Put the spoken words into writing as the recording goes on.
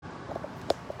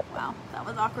Wow, that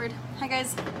was awkward. Hi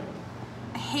guys.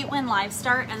 I hate when lives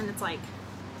start and then it's like,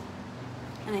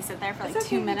 and they sit there for like it's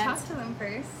okay 2 minutes. Talk to them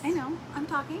first. I know. I'm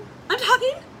talking. Look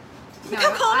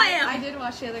how calm I am. I did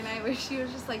watch the other night where she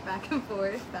was just like back and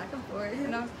forth,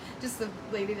 and I was just the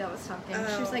lady that was talking.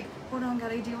 Oh. She was like, "Hold on,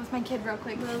 gotta deal with my kid real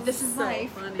quick. This is so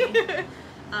life." funny.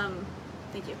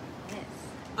 Thank you. Yes.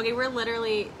 Okay, we're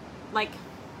literally like,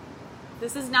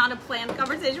 this is not a planned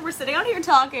conversation. We're sitting out here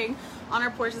talking on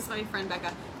our porch. This is my friend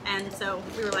Becca, and so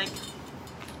we were like,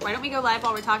 why don't we go live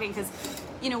while we're talking? Because,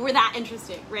 you know, we're that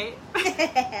interesting, right?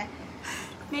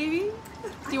 Maybe.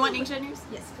 Do you want Ninja news?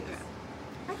 Yes, please. Okay.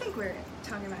 I think we're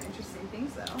talking about interesting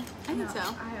things, though. I think so.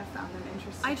 I have found them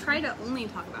interesting. I try to only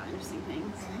talk about interesting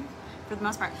things Okay. for the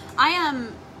most part. I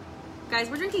am, guys,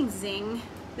 we're drinking Zing.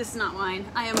 This is not wine.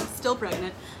 I am still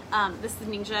pregnant. This is the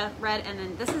Ninja Red, and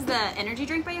then this is the energy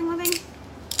drink by Young Living.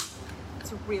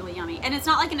 It's really yummy. And it's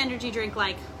not like an energy drink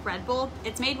like Red Bull.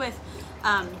 It's made with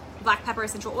black pepper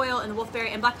essential oil and the wolfberry,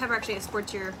 and black pepper actually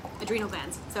supports your adrenal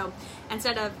glands. So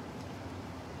instead of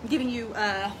giving you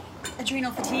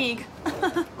adrenal fatigue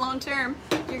long term,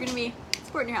 you're gonna be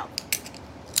supporting your health.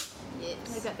 Yes.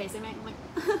 Like that face I make. I'm like,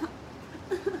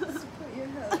 Support your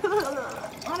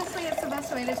health. Honestly, it's the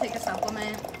best way to take a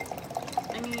supplement.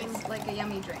 I mean, It's like a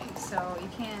yummy drink, so you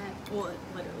can't. well, it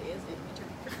literally is.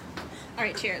 All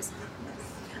right, cheers.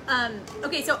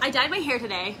 Okay, so I dyed my hair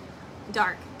today,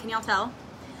 dark. Can y'all tell?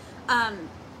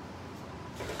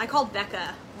 I called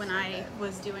Becca when I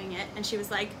was doing it, and she was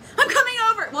like, "I'm coming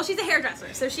over." Well, she's a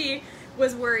hairdresser, so she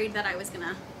was worried that I was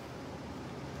gonna,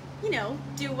 you know,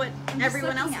 do what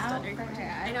everyone else has done.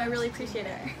 I know, I really appreciate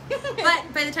it.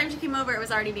 But by the time she came over, it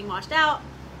was already being washed out.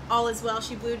 All is well.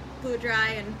 She blew it dry,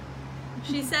 and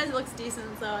she says it looks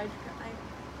decent, so I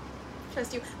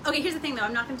trust you. Okay, here's the thing, though.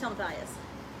 I'm not gonna tell Matthias.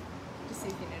 Just see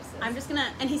if he notices. I'm just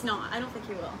gonna, and he's not. I don't think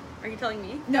he will. Are you telling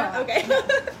me? No. Okay.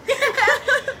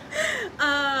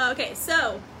 Okay,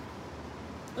 so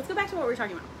let's go back to what we were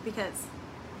talking about because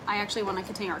I actually want to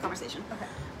continue our conversation. Okay.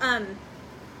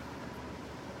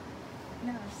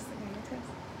 No, just looking at your toes.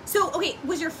 So okay,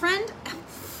 was your friend?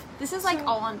 This is like So-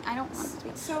 all on. I don't want it to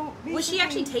be. So Was she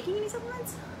actually basically- taking any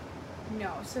supplements?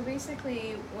 No. So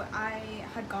basically, I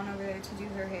had gone over there to do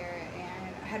her hair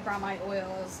and I had brought my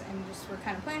oils and just were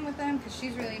kind of playing with them because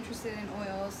she's really interested in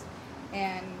oils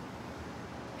and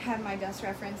had my dust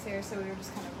reference there. So we were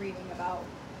just kind of reading about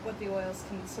what the oils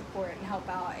can support and help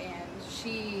out. And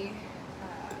she,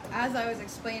 as I was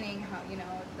explaining how, you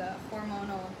know, the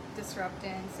hormonal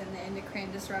disruptants and the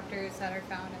endocrine disruptors that are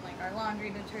found in like our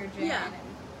laundry detergent Yeah.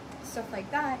 and stuff like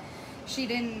that, she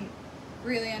didn't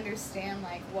really understand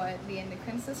like what the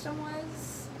endocrine system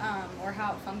was, or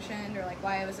how it functioned, or like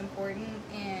why it was important.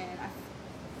 And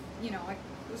I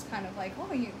was kind of like,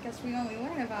 oh, you guess we only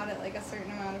learn about it like a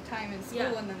certain amount of time in school,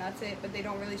 Yeah. and then that's it. But they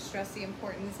don't really stress the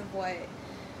importance of what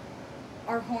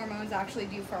our hormones actually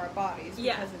do for our bodies, because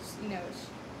Yeah. it's, you know,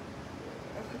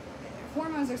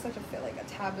 hormones are such a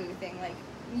taboo thing. Like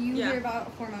you Yeah. hear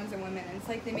about hormones in women, and it's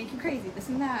like they make you crazy, this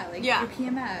and that, like Yeah. your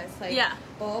PMS, like Yeah.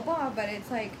 blah blah blah. But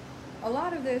it's like a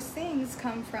lot of those things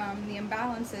come from the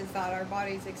imbalances that our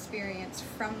bodies experience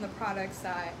from the products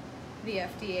that the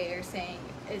FDA are saying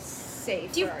is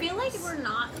safe. Do you for our feel like use. we're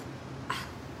not?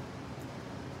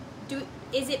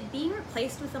 Is it being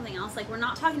replaced with something else? Like, we're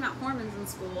not talking about hormones in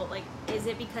school. Like, is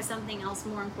it because something else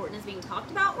more important is being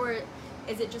talked about, or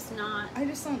is it just not? I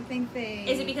just don't think they.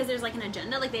 Is it because there's like an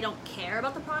agenda? Like, they don't care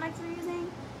about the products they're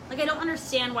using? Like, I don't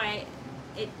understand why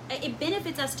it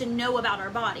benefits us to know about our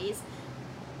bodies,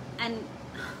 and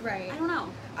Right. I don't know.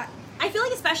 I feel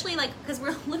like, especially like, because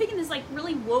we're living in this like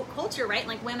really woke culture, right?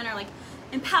 Like, women are like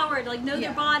empowered to like know Yeah.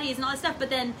 their bodies and all that stuff, but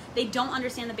then they don't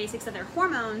understand the basics of their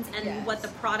hormones and Yes. what the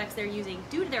products they're using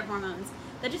do to their hormones.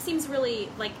 That just seems really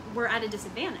like we're at a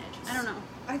disadvantage. I don't know.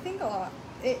 I think a lot.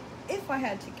 If I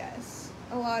had to guess,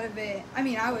 a lot of it. I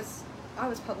mean, I was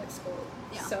public school,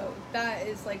 Yeah. so that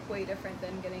is like way different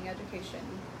than getting education.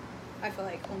 I feel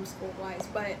like homeschool wise,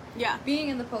 but Yeah. being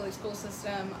in the public school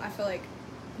system, I feel like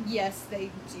yes,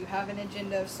 they do have an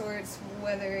agenda of sorts.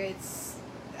 Whether it's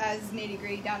as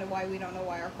nitty-gritty down to why we don't know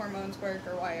why our hormones work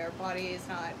or why our body is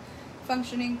not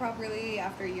functioning properly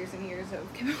after years and years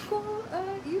of chemical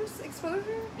use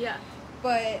exposure. Yeah.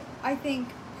 But I think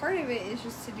part of it is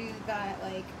just to do that,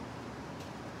 like,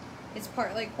 it's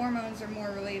part, like, hormones are more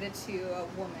related to a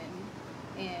woman,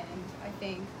 and I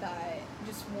think that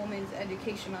just woman's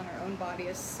education on her own body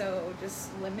is so just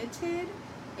limited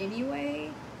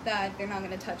anyway that they're not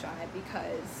going to touch on it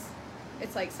because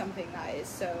it's, like, something that is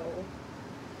so...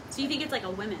 So you think it's like a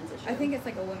women's issue? I think it's,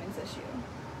 like, a women's issue.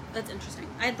 That's interesting.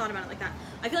 I hadn't thought about it like that.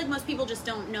 I feel like most people just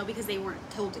don't know because they weren't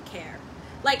told to care.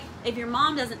 Like, if your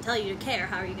mom doesn't tell you to care,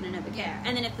 how are you going to know to care?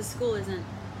 And then if the school isn't,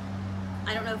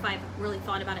 I don't know if I've really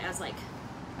thought about it as, like,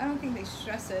 I don't think they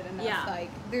stress it enough. Yeah. Like,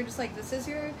 they're just like, this is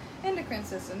your endocrine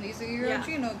system. These are your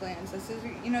adrenal glands. This is,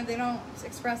 you know, they don't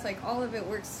express, like, all of it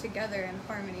works together in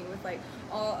harmony with, like,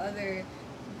 all other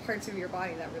parts of your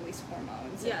body that release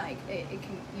hormones. Yeah. And, like, it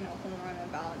can, you know, hormone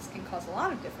imbalance can cause a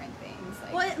lot of different things.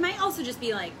 Like, well, it might also just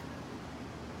be, like,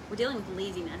 we're dealing with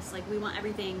laziness. Like, we want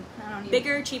everything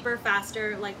bigger, cheaper,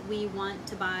 faster. Like, we want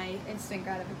to buy instant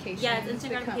gratification. Yeah, it's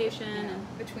instant gratification. You know,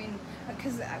 between,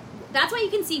 because that's why you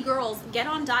can see girls get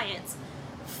on diets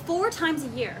 4 times a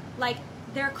year. Like,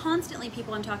 there are constantly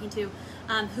people I'm talking to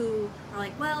who are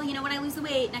like, well, you know, when I lose the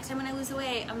weight, next time when I lose the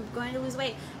weight, I'm going to lose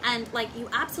weight. And, like, you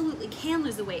absolutely can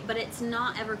lose the weight, but it's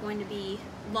not ever going to be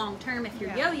long term if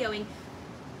you're yo-yoing.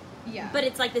 Yeah. But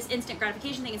it's like this instant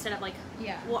gratification thing instead of like,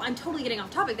 well, I'm totally getting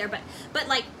off topic there, but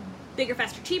like bigger,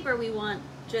 faster, cheaper, we want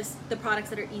just the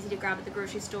products that are easy to grab at the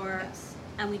grocery store,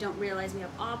 and we don't realize we have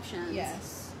options.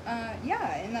 Yes. And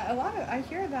I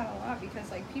hear that a lot because,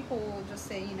 like, people will just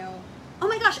say, you know, oh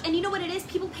my gosh, and you know what it is?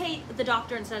 People pay the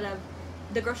doctor instead of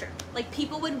the grocer. Like,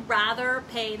 people would rather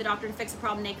pay the doctor to fix a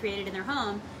problem they created in their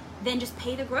home than just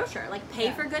pay the grocer. Like,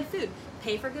 pay for good food,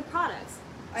 pay for good products.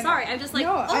 Sorry, I'm just like,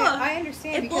 no, I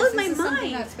understand. It blows my mind.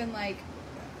 Something that's been like,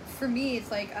 for me,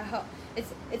 it's like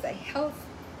it's a health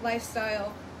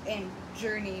lifestyle and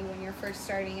journey when you're first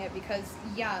starting it, because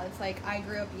it's like I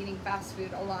grew up eating fast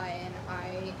food a lot, and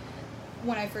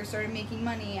when I first started making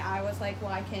money, I was like,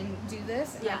 well, I can do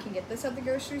this, and I can get this at the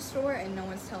grocery store, and no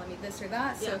one's telling me this or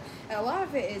that. So a lot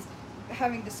of it is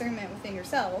having discernment within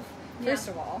yourself. First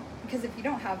of all, because if you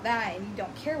don't have that and you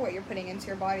don't care what you're putting into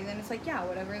your body, then it's like,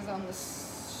 whatever is on the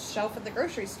shelf at the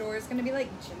grocery store is going to be, like,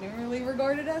 generally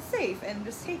regarded as safe, and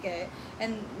just take it,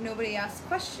 and nobody asks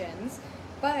questions.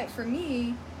 But for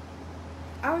me,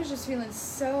 I was just feeling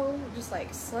so just,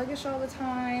 like, sluggish all the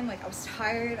time. Like, I was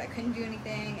tired, I couldn't do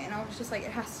anything, and I was just like,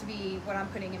 it has to be what I'm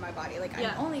putting in my body. Like,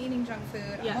 I'm only eating junk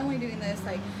food, I'm only doing this,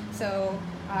 like, so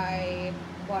I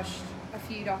watched a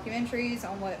few documentaries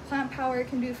on what plant power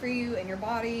can do for you in your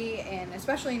body, and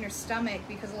especially in your stomach,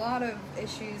 because a lot of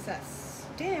issues that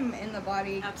stem in the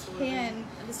body can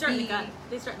they start in the gut.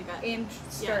 They start in the gut. And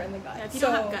start in the gut. Yeah, if you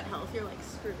don't have gut health, you're, like,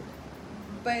 screwed.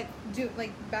 But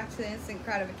back to the instant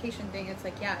gratification thing, it's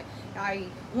like, I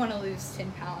want to lose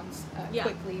 10 pounds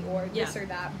quickly, or this or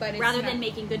that, but it's rather than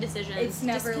making good decisions, it's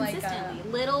never just consistently,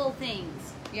 little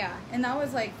things. Yeah, and that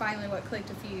was, like, finally what clicked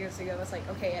a few years ago. Was like,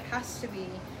 okay, it has to be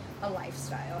a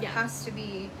lifestyle. It has to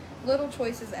be little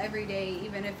choices every day,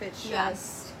 even if it's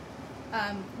just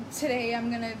today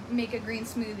I'm gonna make a green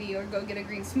smoothie, or go get a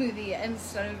green smoothie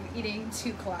instead of eating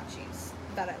 2 kolaches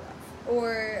that I love,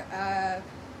 or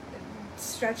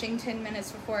stretching 10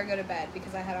 minutes before I go to bed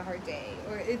because I had a hard day.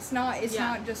 Or it's not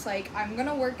just like, I'm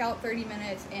gonna work out 30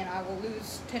 minutes and I will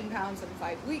lose 10 pounds in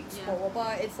 5 weeks, blah blah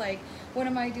blah. It's like, what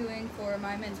am I doing for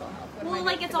my mental health?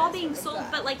 It's all being sold,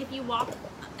 but, like, if you walk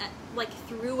like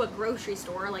through a grocery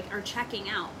store, like, or checking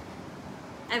out,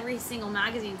 every single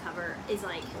magazine cover is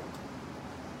like,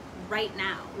 right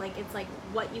now, like, it's like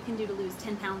what you can do to lose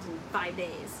 10 pounds in 5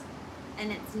 days,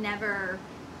 and it's never,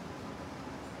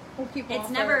 people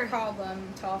offer a problem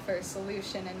to offer a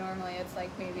solution, and normally it's like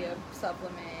maybe a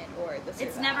supplement or this.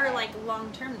 It's or that. never like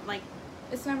long term, like,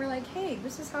 it's never like, hey,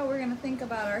 this is how we're gonna think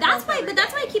about our that's health why every but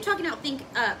that's day. why I keep talking about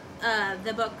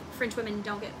the book French Women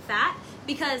Don't Get Fat,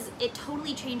 because it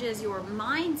totally changes your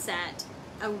mindset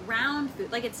around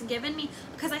food. Like, it's given me,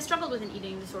 because I struggled with an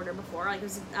eating disorder before. Like, it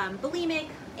was bulimic,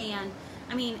 and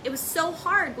I mean, it was so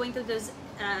hard going through those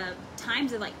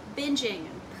times of, like, binging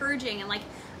and purging, and, like,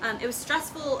 it was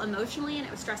stressful emotionally, and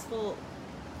it was stressful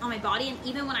on my body. And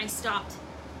even when I stopped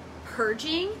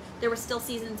purging, there were still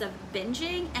seasons of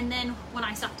binging, and then when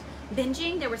I stopped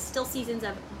binging, there were still seasons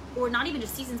of, or not even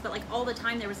just seasons, but, like, all the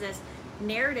time there was this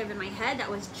narrative in my head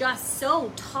that was just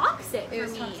so toxic for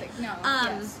me. Toxic. No,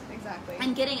 yes, exactly.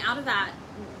 And getting out of that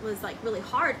was, like, really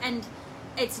hard, and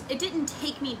it didn't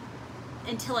take me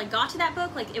until I got to that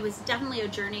book. Like, it was definitely a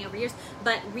journey over years,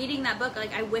 but reading that book,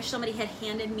 like, I wish somebody had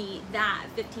handed me that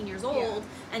at 15 years old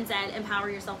and said, empower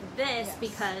yourself with this,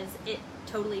 because it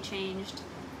totally changed,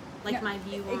 like, my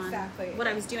view on what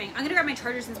I was doing. I'm gonna grab my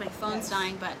charger since my phone's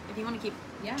dying, but if you want to keep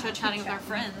chit-chatting with our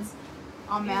friends.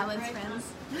 All Madeline's friends.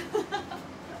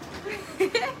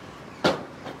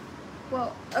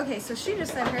 Well, okay, so she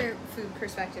just said her food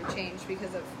perspective changed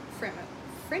because of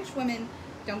French Women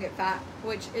Don't Get Fat,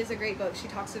 which is a great book. She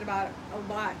talks about it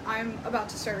a lot. I'm about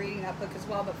to start reading that book as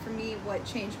well, but for me, what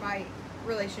changed my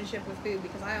relationship with food,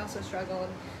 because I also struggled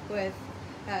with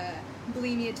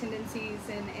bulimia tendencies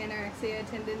and anorexia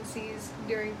tendencies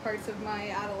during parts of my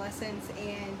adolescence,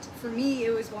 and for me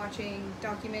it was watching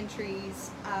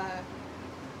documentaries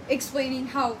explaining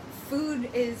how food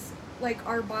is like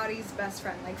our body's best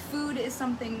friend. Like food is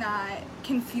something that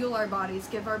can fuel our bodies,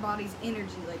 give our bodies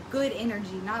energy, like good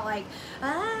energy, not like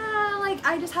like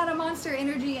I just had a monster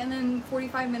energy and then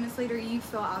 45 minutes later you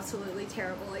feel absolutely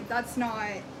terrible. Like that's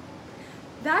not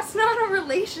a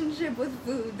relationship with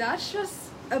food. That's just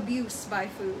abuse by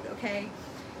food, okay?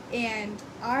 And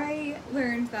I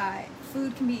learned that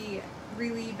food can be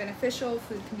really beneficial.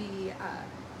 Food can be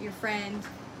your friend.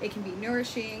 It can be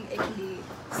nourishing. It can be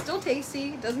still tasty.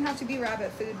 It doesn't have to be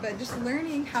rabbit food, but just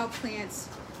learning how plants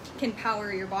can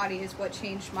power your body is what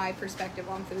changed my perspective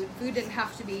on food. Food didn't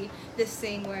have to be this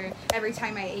thing where every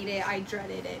time I ate it, I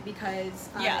dreaded it because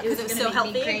it was going to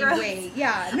make me gain weight.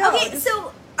 Yeah, no. Okay,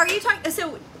 so are you talking?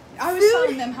 So I was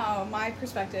telling them how my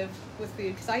perspective with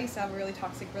food, because I used to have a really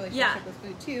toxic relationship with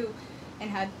food too, and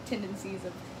had tendencies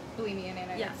of bulimia and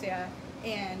anorexia. Yeah.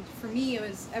 And for me, it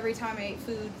was every time I ate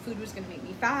food was going to make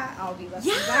me fat. I'll be less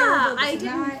desirable. I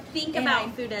didn't think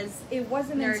about food as it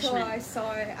wasn't nourishment. until I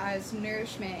saw it as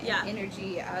nourishment and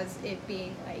energy, as it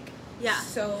being like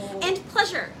so and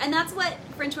pleasure, and that's what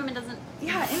French women doesn't.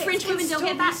 Yeah, and French women don't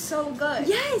get that. So good.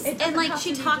 Yes, and like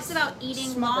she talks about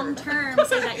eating long term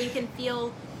so that you can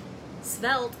feel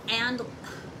svelte and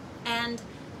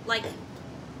like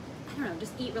I don't know,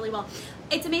 just eat really well.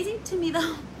 It's amazing to me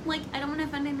though. Like, I don't want to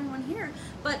offend anyone here,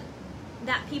 but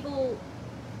that people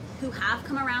who have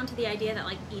come around to the idea that,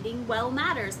 like, eating well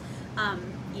matters,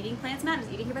 eating plants matters,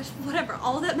 eating your vegetables, whatever,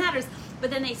 all of that matters,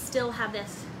 but then they still have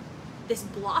this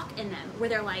block in them where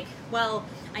they're like, well,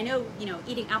 I know,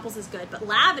 eating apples is good, but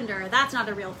lavender, that's not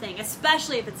a real thing,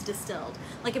 especially if it's distilled.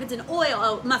 Like, if it's an oil,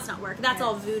 oh, it must not work. That's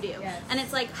all voodoo. Yes. And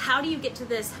it's like, how do you get to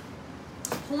this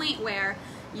point where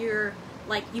you're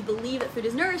like you believe that food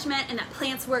is nourishment and that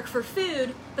plants work for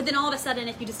food, but then all of a sudden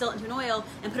if you distill it into an oil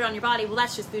and put it on your body, well,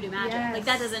 that's just voodoo magic. Yes. Like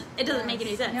that doesn't make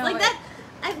any sense. No, like that,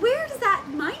 where does that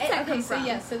mindset come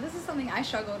from? So this is something I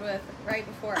struggled with right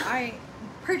before I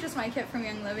purchased my kit from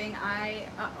Young Living. I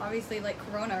obviously like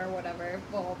Corona or whatever,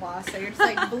 blah blah blah. So you're just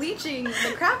like bleaching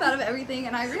the crap out of everything,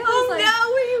 and I realized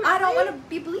I don't want to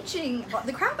be bleaching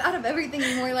the crap out of everything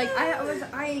anymore. Like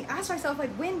I asked myself,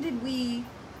 like, when did we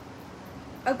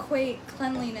equate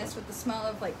cleanliness with the smell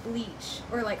of like bleach,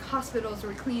 or like hospitals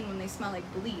were clean when they smell like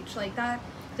bleach? Like that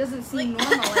doesn't seem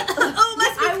normal. Like, oh,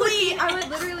 must be clean. I would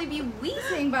literally be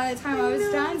wheezing by the time I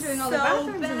was done doing all the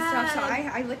bathrooms and stuff. So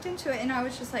I looked into it and I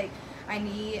was just like,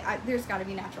 there's got to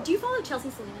be natural. Do you follow Chelsea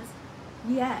Salinas?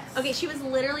 Yes. Okay, she was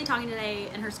literally talking today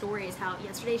in her stories how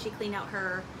yesterday she cleaned out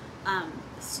her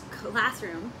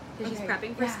classroom because she's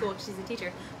prepping for school because she's a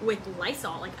teacher, with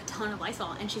Lysol, like a ton of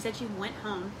Lysol. And she said she went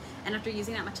home, and after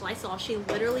using that much Lysol, she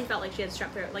literally felt like she had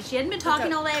strep throat. Like she hadn't been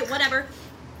talking all day, whatever.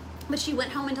 But she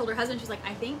went home and told her husband, she's like,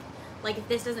 I think, like, if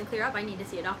this doesn't clear up, I need to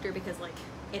see a doctor because, like,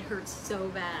 it hurts so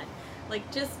bad.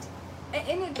 Like, just...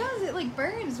 And it does, it, like,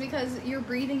 burns because you're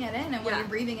breathing it in, and when you're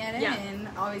breathing it in,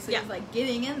 obviously it's, like,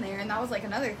 getting in there. And that was, like,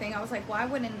 another thing. I was like, well, I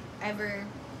wouldn't ever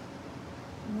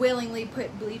willingly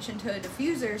put bleach into a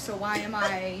diffuser, so why am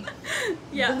I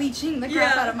bleaching the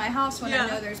crap out of my house when I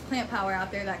know there's plant power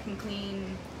out there that can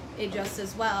clean it just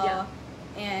as well,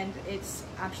 and it's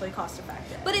actually cost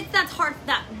effective. But that's hard.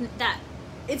 That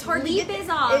it's hard. Leap to get is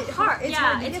hard.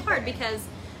 It's hard because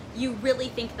you really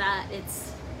think that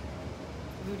it's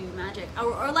voodoo magic,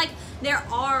 or like there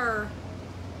are,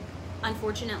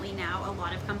 unfortunately now, a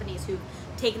lot of companies who've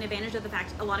taken advantage of the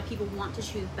fact a lot of people want to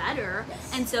choose better,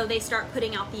 and so they start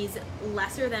putting out these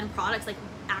lesser than products, like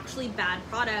actually bad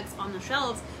products on the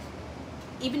shelves,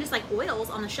 even just like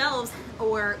oils on the shelves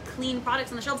or clean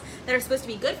products on the shelves that are supposed to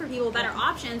be good for people, better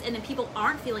options, and then people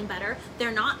aren't feeling better.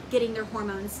 They're not getting their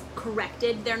hormones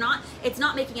corrected. It's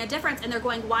not making a difference, and they're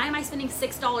going, why am I spending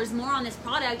 $6 more on this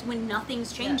product when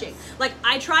nothing's changing? Like,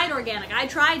 I tried organic, I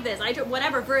tried this, I tried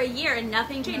whatever for a year and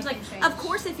nothing changed. Of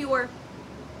course, if you're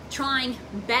trying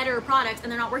better products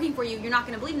and they're not working for you, you're not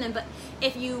going to believe in them. But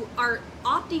if you are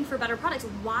opting for better products,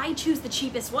 why choose the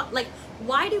cheapest one? Like,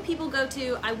 why do people go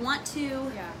to, I want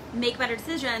to make better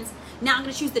decisions, now I'm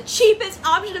going to choose the cheapest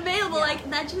option available? Like,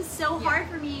 that's just so hard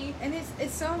for me. And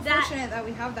it's so unfortunate that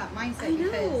we have that mindset,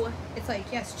 because it's like,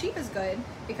 yes, cheap is good,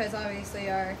 because obviously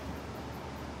our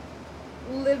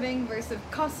living versus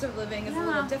cost of living is a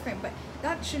little different, but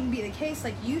that shouldn't be the case.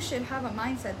 Like, you should have a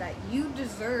mindset that you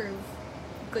deserve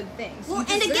good things. Well,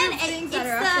 and again, things that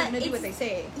are actually going to do what they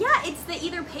say. Yeah, it's the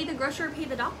either pay the grocer or pay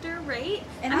the doctor, right?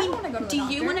 And I mean, want to go to the doctor.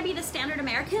 Do you want to be the standard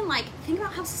American? Like, think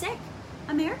about how sick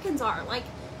Americans are. Like,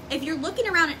 if you're looking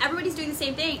around and everybody's doing the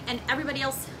same thing and everybody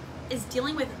else is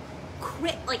dealing with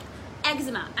like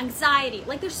eczema, anxiety.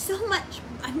 Like there's so much.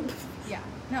 Yeah.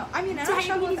 No, I mean, I was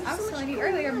telling you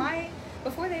earlier,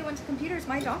 before they went to computers,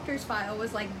 my doctor's file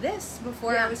was like this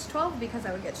before I was 12 because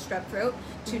I would get strep throat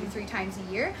 2 to 3 times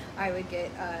a year. I would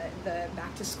get the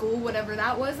back to school, whatever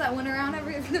that was, that went around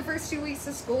the first 2 weeks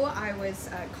of school. I was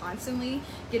constantly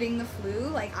getting the flu.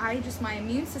 Like my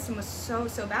immune system was so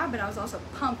bad, but I was also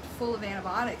pumped full of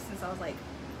antibiotics since I was like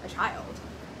a child.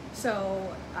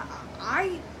 So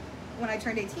when I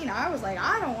turned 18, I was like,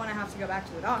 I don't want to have to go back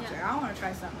to the doctor. I want to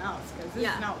try something else because this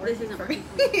is not working for me.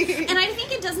 And I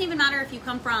think it doesn't even matter if you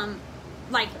come from,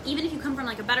 like, even if you come from,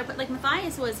 like, a better, but, like,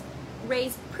 Matthias was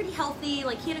raised pretty healthy.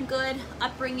 Like, he had a good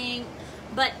upbringing.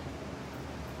 But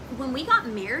when we got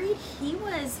married, he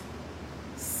was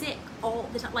sick all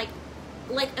the time. Like,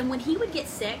 and when he would get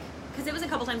sick, because it was a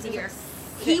couple times a year,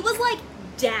 he was, like,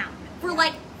 down for,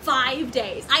 like, 5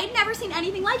 days. I had never seen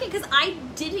anything like it because I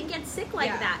didn't get sick like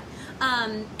that.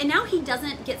 And now he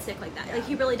doesn't get sick like that. Like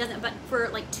he really doesn't. But for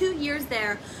like 2 years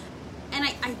there, and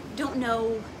I don't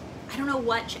know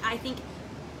what I think.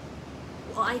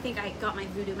 Well, I think I got my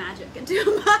voodoo magic into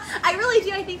him. I really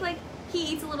do. I think like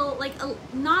he eats a little like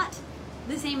not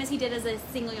the same as he did as a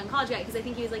single young college guy because I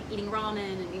think he was like eating ramen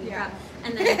and eating crap.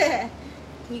 And then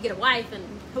you get a wife and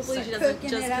hopefully she doesn't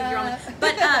just cook your ramen.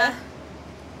 But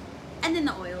and then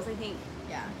the oils, I think.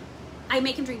 Yeah. I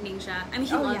make him drink Ningxia. I mean,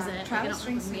 he loves it. Travis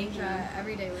drinks Ningxia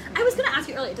every day with me. I was going to ask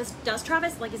you earlier, does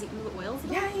Travis, like, is he into oils?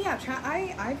 Yeah.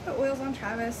 I put oils on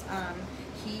Travis.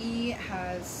 He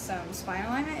has some spine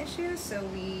alignment issues, so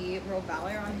we roll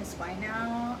Valor on his spine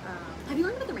now. Have you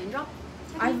learned about the raindrop?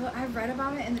 I've read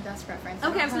about it in the Dust Reference.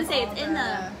 Okay, I was going to say, it's in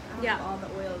the... all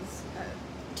the oils.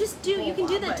 You can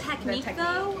do the technique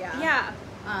though. Yeah.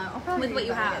 I'll probably with what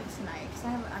you have tonight because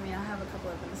I have a couple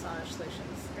of the massage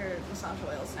solutions or massage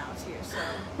oils now too. So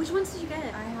which ones did you get?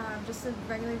 I have just a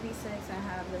regular V6 and I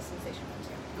have the sensation one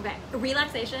too. Okay,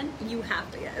 relaxation you have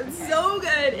to get. It's so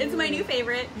good. It's my new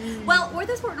favorite. Well,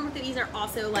 Orthosport and Ortho-Ease are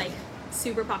also like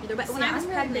super popular. But when I was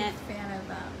pregnant, I'm a big fan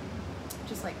of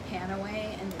just like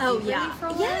Panaway and the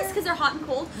yes, because they're hot and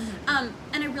cold. And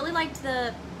I really liked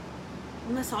the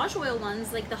massage oil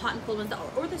ones, like the hot and cold ones. The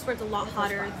Orthosport's a lot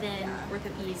hotter than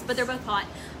Ortho-Ease, but they're both hot.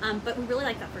 But we really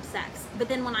like that for sex. But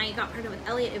then when I got pregnant with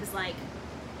Elliot, it was like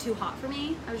too hot for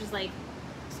me. I was just like,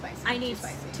 spicy. I need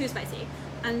too spicy.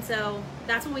 And so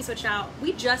that's when we switched out.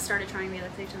 We just started trying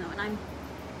relaxation though, and I'm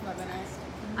Lebanese.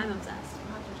 I'm obsessed.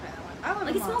 I'll have to try that one.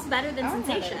 Like it smells better than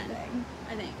Sensation,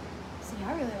 I think. See,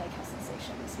 I really like how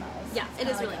Sensation smells. Yeah, it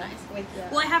is really nice.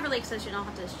 Well, I have relaxation. I'll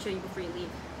have to show you before you leave.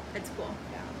 It's cool.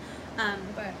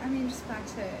 But I mean, just back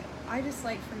to, I just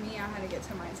like, for me, I had to get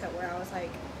to a mindset where I was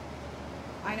like,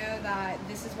 I know that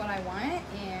this is what I want,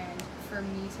 and for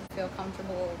me to feel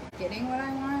comfortable getting what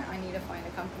I want, I need to find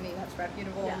a company that's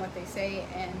reputable in what they say,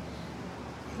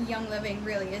 and Young Living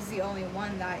really is the only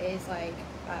one that is like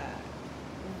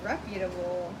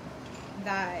reputable,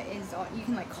 that is, you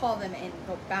can like call them and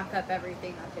they'll back up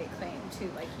everything that they claim too.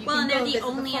 Like you and they're the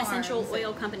only essential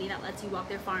oil company that lets you walk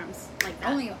their farms like that.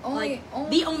 Only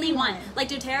the only one. Like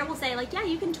doTERRA will say like, yeah,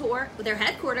 you can tour their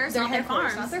headquarters, not their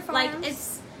farms. Like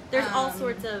there's all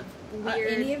sorts of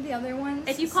weird. Any of the other ones,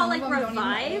 if you call like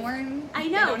Revive, I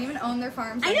know they don't even own their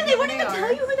farms. I know they won't even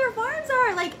tell you who their farms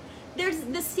are. Like there's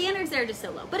the standards there are just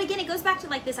so low. But again, it goes back to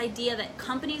like this idea that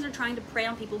companies are trying to prey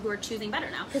on people who are choosing better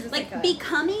now. Like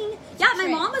becoming, my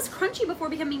mom was crunchy before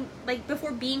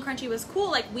being crunchy was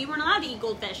cool. Like we weren't allowed to eat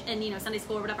goldfish in Sunday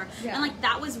school or whatever, and like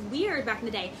that was weird back in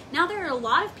the day. Now there are a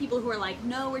lot of people who are like,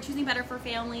 no, we're choosing better for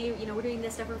family. We're doing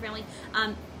this stuff for family,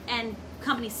 and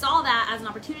companies saw that as an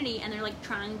opportunity, and they're like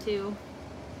trying to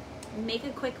make a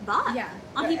quick buck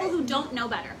on people who don't know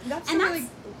better. That's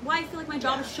why I feel like my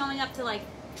job is showing up to like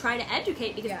try to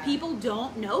educate, because people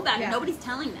don't know better. Nobody's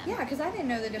telling them. Yeah, because I didn't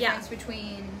know the difference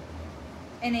between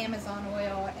an Amazon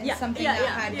oil and something that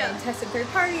had been tested third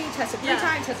party, tested 3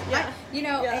 times, tested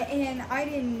and I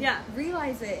didn't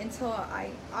realize it until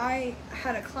I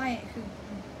had a client who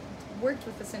worked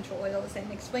with essential oils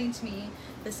and explained to me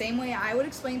the same way I would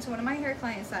explain to one of my hair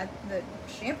clients that the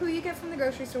shampoo you get from the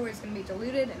grocery store is going to be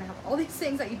diluted and have all these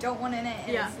things that you don't want in it,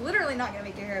 and it's literally not going to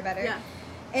make your hair better.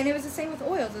 And it was the same with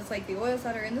oils. It's like the oils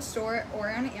that are in the store or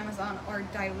on Amazon are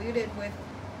diluted with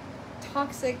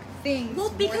toxic things. Well,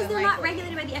 because they're not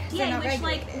regulated by the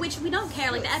FDA, which we don't care.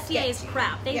 Like the FDA is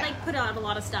crap. They like put out a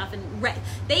lot of stuff and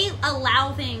they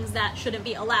allow things that shouldn't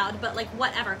be allowed. But like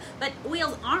whatever. But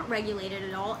oils aren't regulated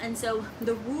at all, and so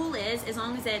the rule is as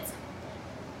long as it's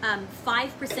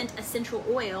 5% essential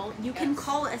oil, you can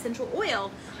call it essential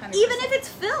oil, 100%. Even if it's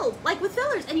filled like with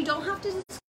fillers, and you don't have to.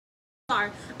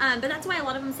 But that's why a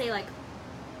lot of them say like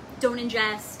don't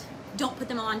ingest, don't put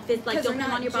them on, don't put them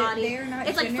on your body. They are not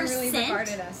it's like for generally scent.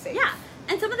 regarded as safe. Yeah,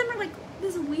 and some of them are like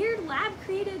this weird lab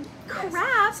created crap.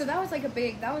 Yes. So that was like a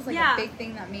big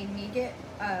thing that made me get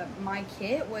my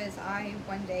kit. Was I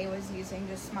one day was using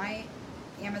just my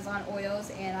Amazon oils,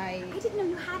 and I didn't know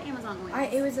you had Amazon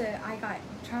oils.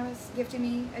 Travis gifted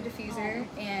me a diffuser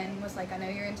and was like, I know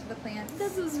you're into the plants.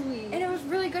 That's so sweet. And it was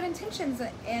really good intentions,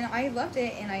 and I loved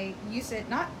it, and I used it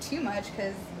not too much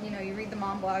because, you know, you read the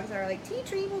mom blogs that are like, tea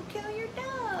tree will kill your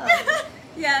dog.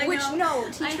 Yeah, Which, no,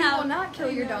 tea tree will not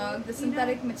kill your dog. The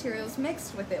synthetic know. materials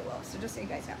mixed with it will. So just so you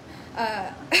guys know.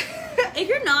 If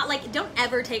you're not, like, don't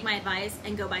ever take my advice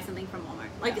and go buy something from Walmart.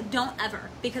 Like, don't ever.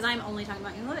 Because I'm only talking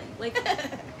about your living. Like,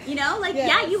 you know? Like,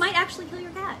 yeah, you might actually kill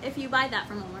your cat if you buy that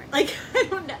from Walmart. Like, I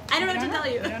don't know. I don't know what to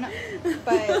tell you. I don't know.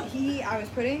 But I was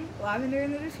putting lavender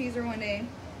in the diffuser one day,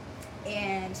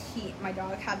 and my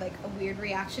dog had like a weird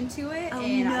reaction to it,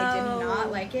 and I did not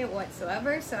like it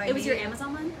whatsoever. So it was your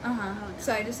Amazon one? Oh, no.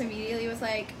 So I just immediately was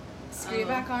like, screwed it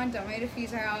back on, dumped my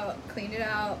diffuser out, cleaned it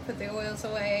out, put the oils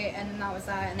away, and then that was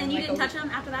that. And you didn't touch them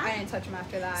after that? I didn't touch them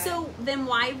after that. So then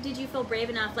why did you feel brave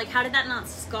enough? Like, how did that not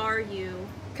scar you?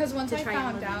 Because once I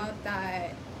found out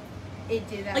that it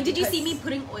did that. Like, did you see me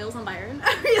putting oils on Byron?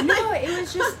 No,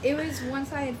 it was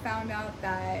once I had found out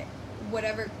that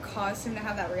whatever caused him to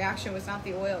have that reaction was not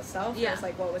the oil itself. It was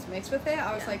like what was mixed with it.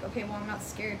 I was like, okay, well, I'm not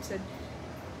scared to.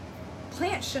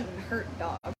 Plants shouldn't hurt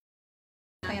dogs.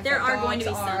 There are going to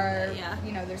be some,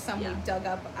 you know, there's some we dug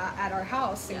up at our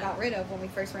house and got rid of when we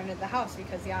first rented the house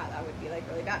because that would be like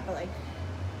really bad. But like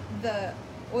the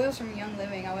oils from Young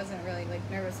Living, I wasn't really like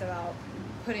nervous about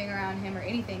putting around him or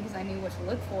anything because I knew what to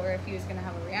look for if he was going to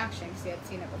have a reaction because he had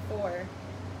seen it before.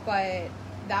 But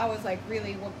that was like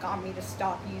really what got me to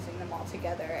stop using them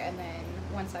altogether. And then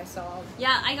once I saw,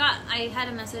 I had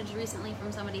a message recently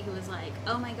from somebody who was like,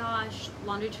 oh my gosh,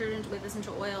 laundry detergent with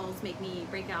essential oils make me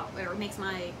break out, or makes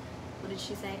my, what did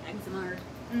she say, eczema or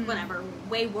whatever,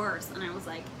 way worse. And I was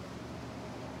like,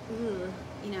 ugh,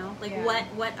 you know, like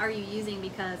what are you using,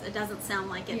 because it doesn't sound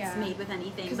like it's made with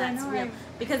anything that's real,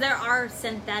 because there are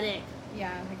synthetic.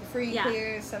 Yeah, like the free and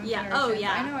clear, 7 generations. Oh,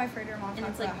 yeah. I know I've heard her mom talk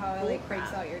about how it like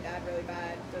breaks out your dad really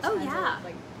bad. Those kinds of,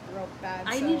 like real bad.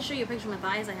 I need to show you a picture of my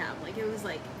thighs I have. Like, it was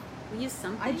like, we used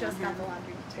something. I just got the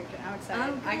laundry detergent. I'm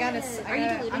excited. Oh, I gotta. Are you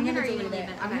diluting I'm it, or gonna are you dilute gonna it.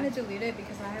 leave it? I'm gonna dilute it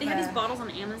because I have. They have these bottles on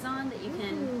Amazon that you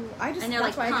can. And they're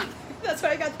like punk. That's why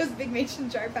I got those big mason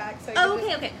jar packs. So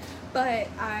okay. But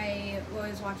I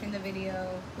was watching the video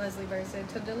Leslie Burst did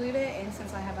to dilute it, and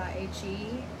since I have that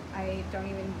HE, I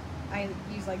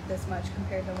use like this much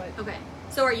compared to what. Okay.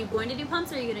 So are you going to do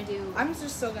pumps, or are you going to do? I'm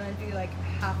just still going to do like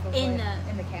half of in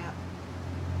the cap.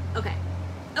 Okay.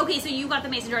 Okay, so you got the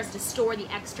mason jars to store the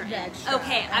extra in.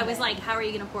 Okay, I was like, how are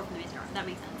you going to pour from the mason jar? That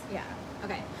makes sense. Yeah.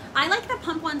 Okay. I like the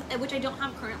pump ones, which I don't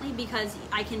have currently, because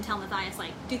I can tell Matthias,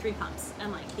 like, do 3 pumps,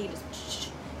 and like he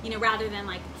just, you know, rather than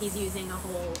like he's using a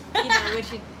whole, you know, which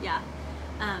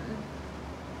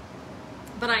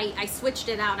but I switched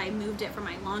it out. I moved it from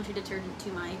my laundry detergent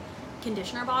to my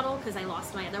conditioner bottle because I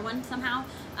lost my other one somehow.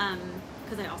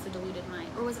 Because I also diluted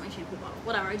or was it my shampoo bottle?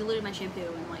 Whatever. I diluted my shampoo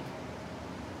and like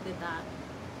did that.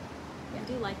 Yeah. I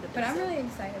do like the. But I'm really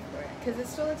excited for it because it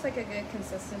still looks like a good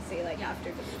consistency after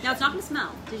dilution. Now it's not going to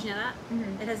smell. Did you know that?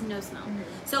 Mm-hmm. It has no smell. Mm-hmm.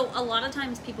 So a lot of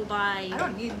times people buy. I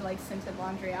don't need like scented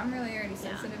laundry. I'm really already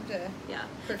sensitive to. Yeah.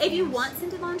 Perfumes. If you want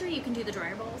scented laundry, you can do the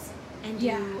dryer balls and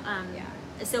do.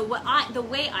 So the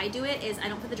way I do it is I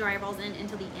don't put the dryer balls in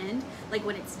until the end, like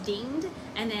when it's dinged,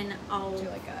 and then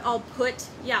I'll put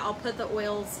the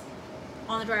oils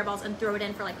on the dryer balls and throw it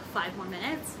in for like 5 more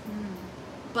minutes. Mm.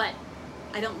 But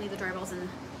I don't leave the dryer balls in the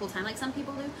whole time like some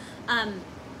people do.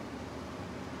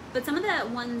 But some of the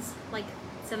ones like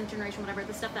 7th generation, whatever,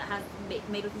 the stuff that has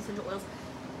made with essential oils,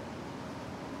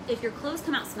 if your clothes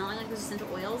come out smelling like there's essential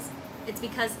oils, it's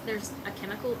because there's a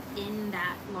chemical in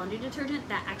that laundry detergent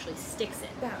that actually sticks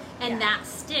it. That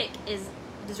stick is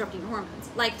disrupting hormones.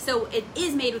 Like, so it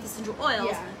is made with essential oils.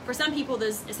 Yeah. For some people,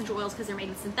 those essential oils, because they're made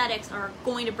with synthetics, are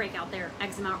going to break out their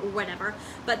eczema or whatever.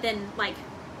 But then, like,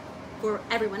 for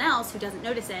everyone else who doesn't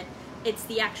notice it, it's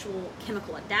the actual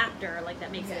chemical adapter, like,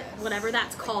 that makes it, whatever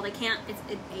that's called. I can't,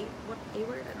 what A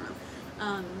word? I don't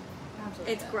know.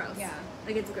 Absolutely. It's gross. Yeah.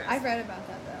 Like, it's gross. I've read about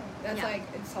that, though. That's like,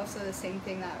 it's also the same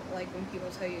thing that, like, when people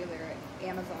tell you their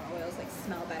Amazon oils, like,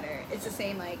 smell better. It's the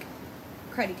same, like,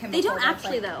 cruddy chemical. They don't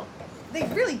actually, though. They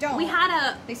really don't.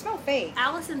 They smell fake.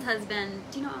 Allison's husband,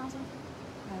 do you know Allison?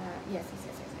 Yes.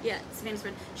 Yeah, Savannah's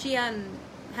friend.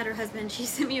 had her husband, she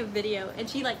sent me a video, and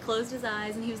she like closed his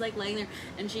eyes and he was like laying there,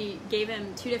 and she gave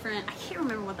him 2 different, I can't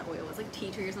remember what the oil was, like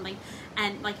tea tree or something,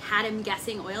 and like had him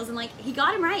guessing oils, and like he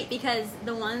got him right, because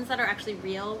the ones that are actually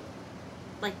real,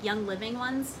 like Young Living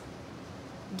ones,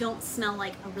 don't smell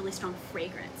like a really strong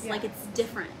fragrance. Yeah. Like it's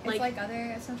different. It's like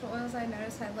other essential oils I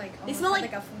noticed had like they smell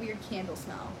like a weird candle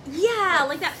smell. Yeah,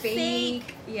 like that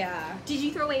fake. Yeah. Did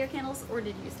you throw away your candles, or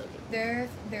did you still keep them?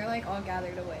 They're like all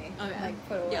gathered away. Okay. Like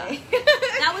put away. Yeah.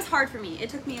 That was hard for me. It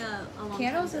took me a long time.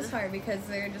 Candles is hard because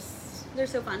they're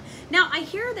so fun. Now I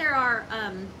hear there are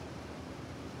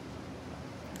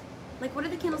like, what are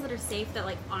the candles that are safe that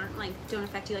like aren't like don't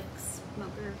affect you, like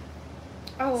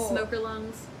smoker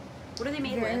lungs? What are they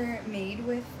made with? They're made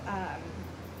with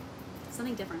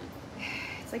something different.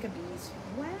 It's like a beeswax.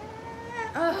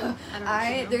 I don't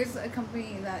know. There's a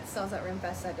company that sells at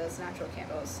Rimfest that does natural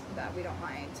candles that we don't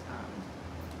mind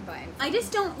buying. I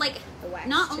just don't like. The wax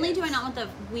not only do I chips. not want the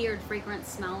weird fragrance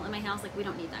smell in my house, like we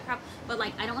don't need that crap, but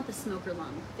like I don't want the smoker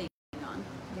lung thing on.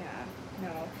 Yeah,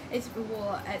 no. It's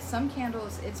at some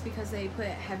candles it's because they put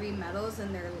heavy metals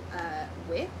in their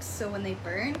wicks, so when they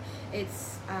burn,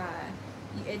 it's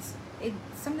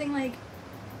something like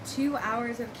 2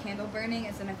 hours of candle burning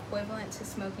is an equivalent to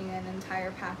smoking an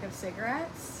entire pack of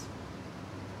cigarettes.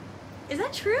 Is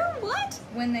that true? What?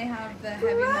 When they have the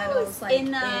heavy Gross. metals like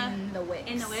in the wicks.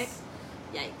 In the wick?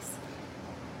 Yikes.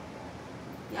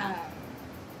 Yeah.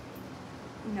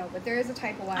 No, but there is a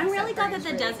type of wax. I'm really glad that burns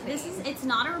the really desert. clean. It's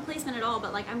not a replacement at all,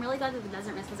 but like I'm really glad that the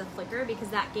desert mist was a flicker, because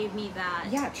that gave me that.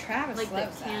 Yeah, Travis like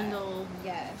loves the candle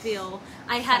yes. feel.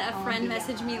 I had That a friend ambiance.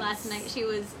 message me last night. She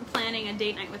was planning a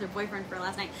date night with her boyfriend for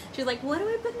last night. She was like, "What do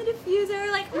I put in the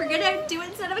diffuser? Like, we're gonna do it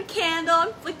instead of a candle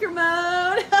on flicker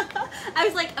mode." I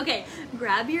was like, "Okay,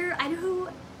 grab your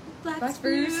Idaho black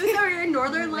spruce or your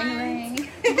Northern Lights."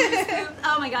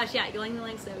 Oh my gosh, yeah, ylang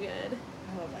ylang, so good.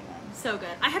 I love like that. So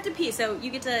good. I have to pee, so you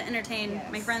get to entertain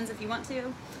Yes. my friends if you want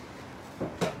to.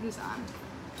 Who's on?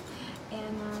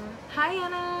 Anna. Hi,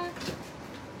 Anna.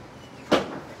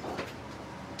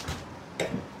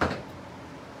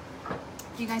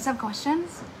 Do you guys have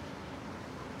questions?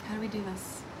 How do we do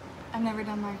this? I've never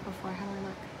done live before. How do I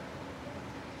look?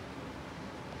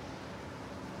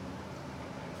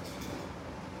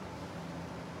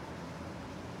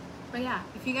 But yeah,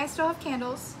 if you guys still have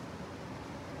candles,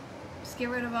 just get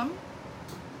rid of them.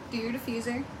 Do your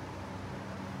diffuser.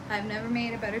 I've never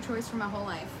made a better choice for my whole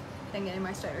life than getting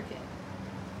my starter kit.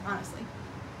 Honestly.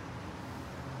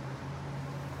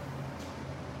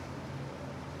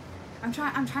 I'm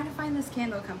trying to find this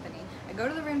candle company. I go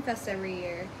to the Rimfest every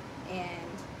year,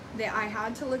 and I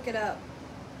had to look it up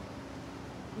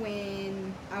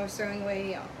when I was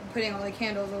putting all the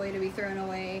candles away to be thrown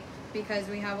away, because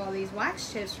we have all these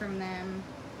wax chips from them,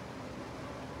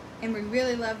 and we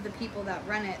really love the people that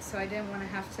run it, so I didn't want to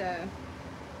have to.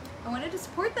 I wanted to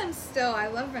support them still. I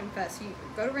love Rimfest. You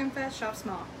go to Rimfest, shop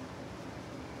small.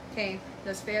 Okay,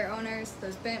 those fair owners,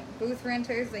 those booth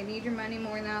renters, they need your money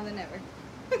more now than ever.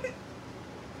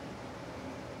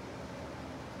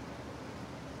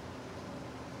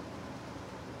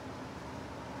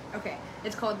 Okay,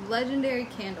 it's called Legendary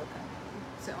Candle Company.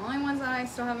 It's the only ones that I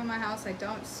still have in my house. I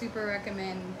don't super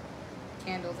recommend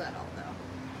candles at all, though.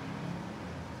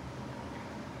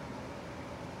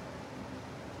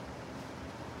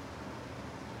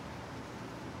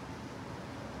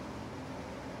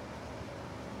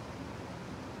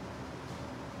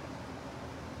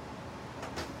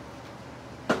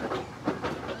 I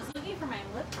was looking for my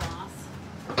lip gloss.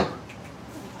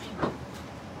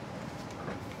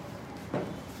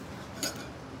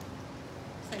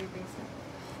 So your bracelet.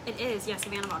 It is, yeah,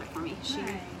 Savannah bought it for me.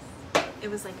 Nice. It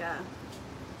was like a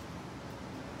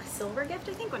silver gift,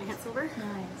 I think, when I hit silver.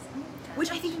 Nice. Oh,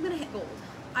 Which I think I'm gonna hit gold.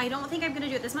 I don't think I'm gonna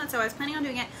do it this month, so I was planning on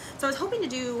doing it. So I was hoping to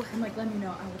do. I'm like, let me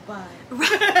know, I will buy.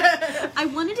 I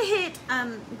wanted to hit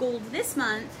gold this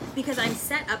month because I'm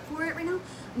set up for it right now.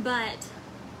 But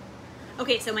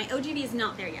okay, so my OGV is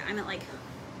not there yet. I'm at like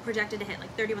projected to hit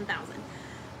like 31,000,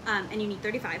 and you need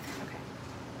 35. Okay.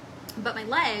 But my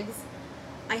legs,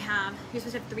 I have. You're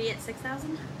supposed to have 3 at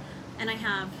 6,000, and I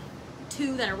have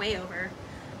 2 that are way over,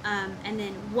 and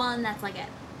then 1 that's like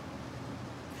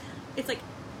it's like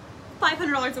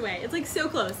 $500 away. It's like so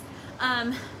close.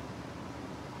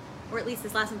 Or at least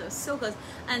this last month it was so close.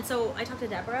 And so I talked to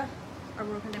Deborah, our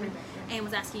worker Deborah, and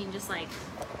was asking just like,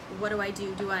 what do I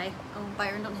do? Do I, oh,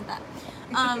 Byron, don't hit that.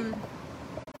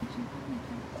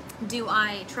 Do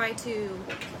I try to,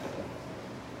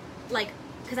 like,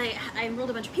 because I enrolled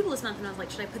a bunch of people this month, and I was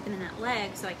like, should I put them in that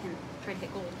leg so I can try to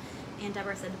hit gold? And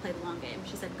Deborah said to play the long game.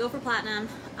 She said, go for platinum,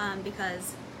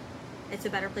 because it's a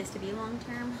better place to be long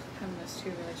term. Having those two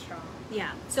really strong.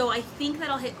 Yeah. So I think that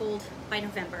I'll hit gold by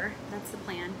November. That's the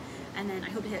plan. And then I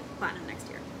hope to hit platinum next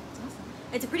year. That's awesome.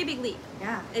 It's a pretty big leap.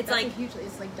 Yeah. It's that's like hugely.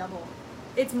 It's like double.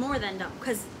 It's more than double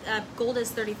because gold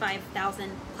is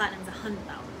 35,000, platinum is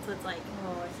 100,000. So it's like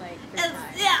it's like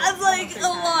it's like a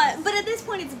lot. But at this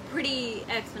point, it's pretty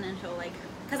exponential. Like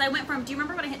because I went from. Do you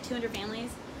remember when I hit 200 families?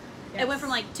 Yes. It went from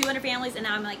like 200 families, and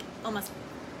now I'm like almost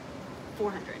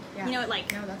 400. Yeah. You know, it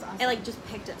like no, that's awesome. it like just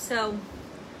picked up. So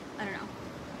I don't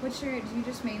know. Do you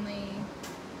just mainly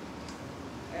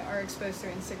are exposed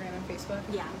through Instagram and Facebook?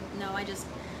 Yeah. No,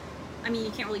 I mean,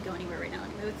 you can't really go anywhere right now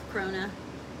anyway with Corona.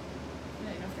 I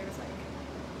didn't know if there was like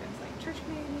church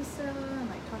community still and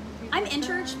like talking to people. I'm like in that.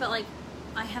 church, but like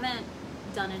I haven't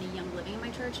done any young living in my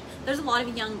church. There's a lot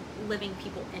of young living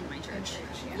people in my church.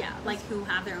 Yeah, like who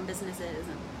have their own businesses,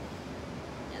 and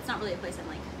yeah, it's not really a place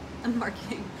I'm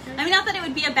marketing. I mean, not that it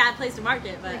would be a bad place to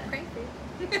market, but Like crazy.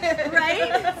 right?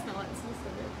 It smells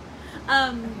so good.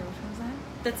 Okay, which one's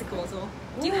that? That's a cool tool.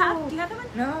 Do you have that one?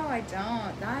 No, I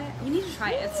don't. That You need to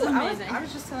try it. It's Ooh, amazing. I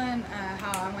was just telling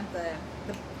how I want the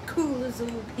coolest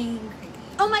little pink.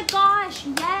 Oh my gosh,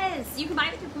 yes! You can buy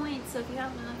it with your points, so if you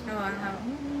have none. No, I don't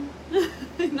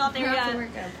have. Not there I have yet. to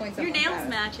work out points Your up on nails that.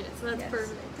 match it, so that's Yes.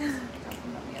 perfect.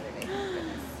 Talking about the other day. Thank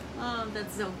goodness. Oh,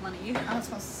 that's so funny. Oh, it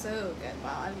smells so good.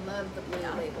 Wow, I love the blue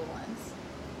label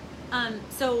ones.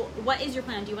 So what is your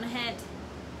plan? Do you want to hit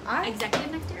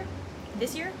executive next year?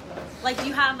 This year? Like, do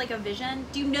you have like a vision?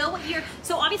 Do you know what year?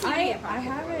 So obviously, I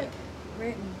have it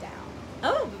written down.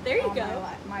 Oh, there you on go.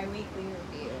 My weekly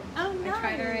review. Oh, nice. I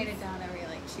try to write it down every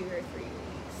like 2 or 3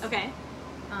 weeks. Okay.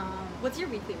 What's your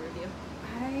weekly review?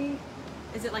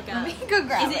 Is it like Let me go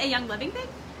grab Is it a Young Living thing?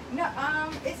 No,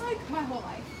 it's like my whole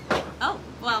life. Oh,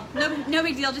 well, no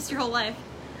big deal. Just your whole life.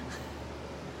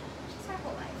 Just my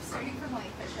whole life, starting from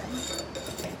like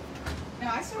fiction. No,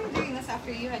 I started doing this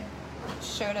after you had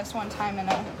showed us one time in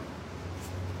a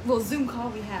little Zoom call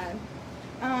we had.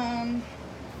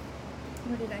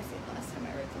 What did I say the last time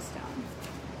I wrote this down?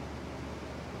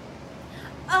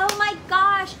 Oh my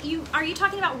gosh! Are you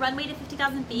talking about Runway to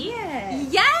 50,000 feet? Yes.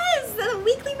 Yes, the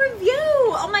weekly review.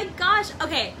 Oh my gosh.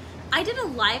 Okay, I did a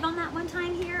live on that one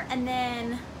time here, and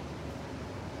then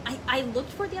I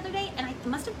looked for it the other day, and I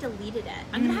must have deleted it.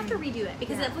 I'm gonna have to redo it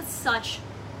because it was such.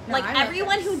 No, like I love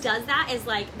everyone this. who does that is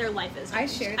like their life is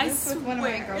changed. I shared this with one of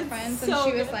my swear, girlfriends, it's and so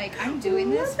she was good. like, "I'm doing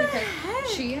this What the because heck?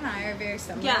 she and I are very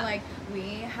similar. Yeah. Like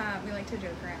we like to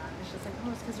joke around. It's just like,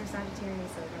 oh, it's because we're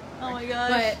Sagittarius, so Oh my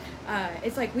gosh. But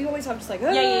it's like we always have just like,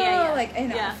 oh, Yeah. like,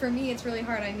 and Yeah. for me, it's really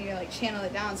hard. I need to like channel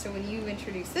it down. So when you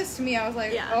introduced this to me, I was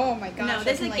like, Yeah. oh my gosh, No,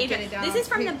 this I can is like get it down. This is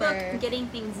from the book paper. Getting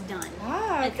Things Done.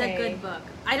 Ah, It's a okay. good book.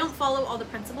 I don't follow all the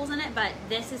principles in it, but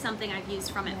this is something I've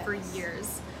used from it for Yes.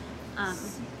 years.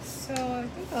 So I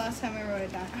think the last time I wrote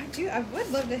it down, I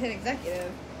would love to hit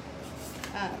executive.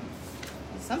 At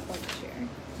some point this year.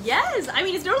 Yes, I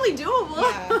mean it's totally doable.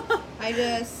 Yeah, I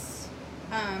just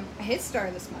I hit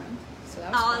star this month, so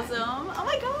that was Awesome. Oh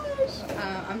my gosh.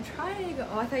 fun. I'm trying to go.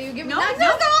 Oh, I thought you were giving me No.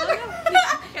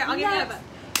 that. Here, I'll give you Yes. that.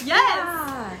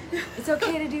 Yes. Yeah. It's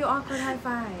okay to do awkward high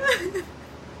five.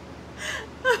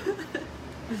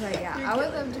 But yeah, You're I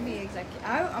would killing love to be executive.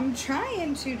 I'm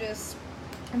trying to just.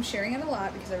 I'm sharing it a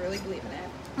lot because I really believe in it.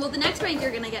 Well, the next rank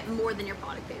you're gonna get more than your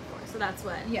product paid for, so that's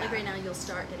what. Yeah. Like right now, you'll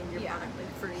start getting your product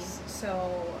like free.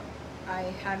 So I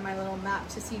had my little map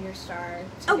to Senior Star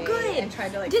today Oh, good. and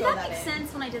tried to like Did fill that that make in.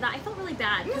 sense when I did that? I felt really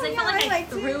bad because No, I felt like I liked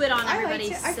threw it on I everybody.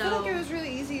 liked it. I So feel like it was really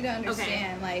easy to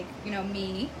understand, like, you know,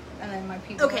 me and then my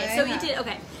people. okay, that so I you have. did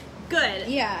okay. Good.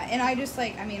 Yeah, and I just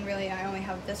like, I mean, really, I only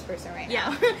have this person right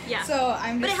now. Yeah. So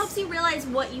I'm just. But it helps you realize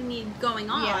what you need going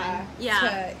on.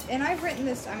 Yeah. And I've written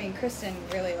this. I mean, Kristen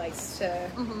really likes to.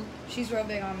 Mm-hmm. She's real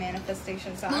big on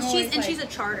manifestation. So Well, I'm always, like, she's a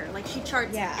charter. Like she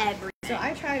charts everything. So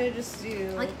I try to just do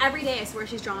like every day. I swear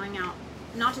she's drawing out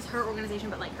not just her organization,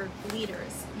 but like her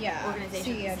leaders. Organizations.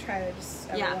 See, I try to just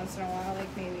every once in a while,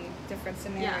 like maybe different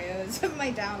scenarios of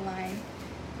my downline.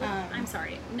 I'm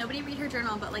sorry. Nobody read her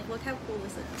journal, but like, look how cool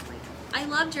this is. Like, I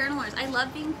love journalers. I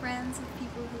love being friends with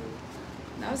people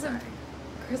who. That was a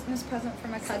Christmas present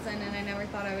from a cousin, and I never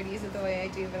thought I would use it the way I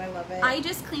do, but I love it. I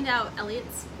just cleaned out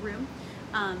Elliot's room.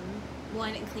 Well,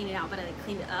 I didn't clean it out, but I like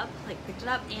cleaned it up, like picked it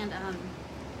up, and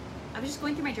I was just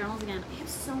going through my journals again. I have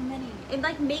so many. It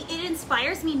like it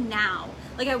inspires me now.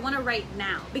 Like I want to write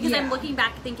now because I'm looking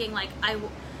back thinking like I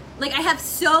have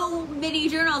so many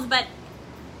journals, but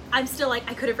I'm still like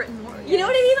I could have written more. You know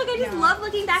what I mean? Like I just love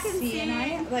looking back and seeing.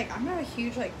 And I'm not a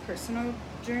huge like personal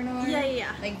journaler.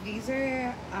 Yeah. Like these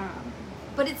are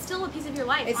But it's still a piece of your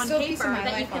life It's on still a paper piece of my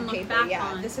that life you can on look paper. back Yeah,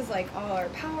 on. this is like all our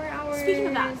power hours. Speaking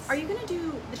of that, are you gonna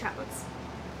do the chapbooks?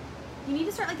 You need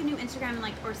to start like a new Instagram and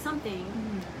like or something.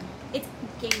 It's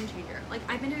game changer. Like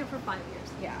I've been doing it for 5 years.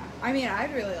 Yeah, I mean,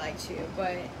 I'd really like to,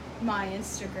 but my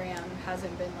Instagram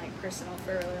hasn't been like personal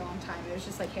for a really long time. It was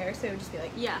just like hair, so it would just be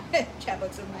like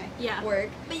chapbooks of my work.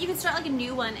 But you can start like a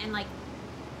new one and like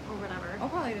or whatever. I'll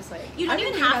probably just like you don't I've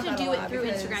been even thinking have to about do that it a through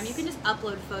lot Instagram. You can just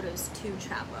upload photos to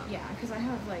chapbook. Yeah, because I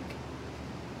have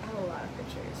a lot of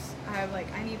pictures. I have I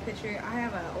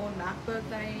have an old MacBook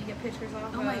that I need to get pictures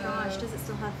off. Oh my gosh, does it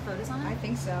still have photos on it? I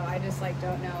think so. I just like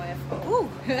don't know if. Ooh.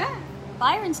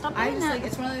 Byron, stop doing that. Like,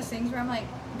 it's one of those things where I'm like,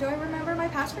 do I remember my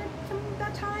password from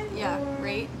that time? Yeah, or...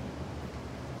 right.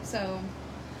 So,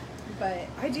 but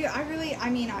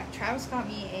Travis got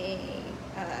me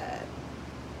a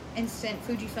instant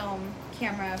Fujifilm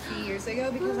camera a few years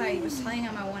ago because I was telling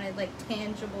him I wanted like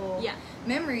tangible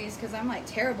memories because I'm like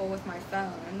terrible with my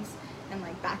phones and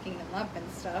like backing them up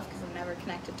and stuff because I'm never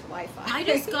connected to Wi-Fi. I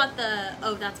just got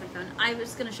that's my phone. I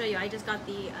was gonna show you. I just got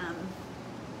the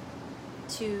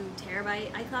 2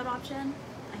 terabyte iCloud option.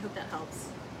 I hope that helps.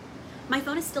 My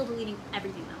phone is still deleting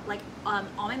everything though. Like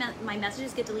all my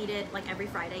messages get deleted like every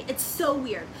Friday. It's so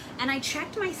weird. And I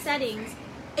checked my settings.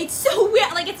 It's so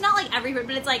weird. Like it's not like every, but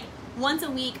it's like once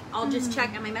a week I'll just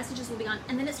check and my messages will be gone.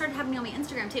 And then it started happening on my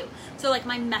Instagram too. So like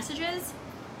my messages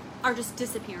are just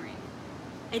disappearing.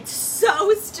 It's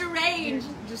so strange.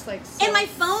 You're just like so and my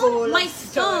phone,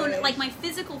 storage. like my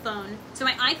physical phone. So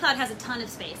my iCloud has a ton of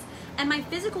space. And my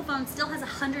physical phone still has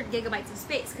 100 gigabytes of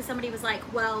space because somebody was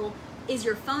like, well, is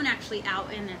your phone actually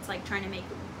out? And it's like trying to make,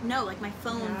 no, like my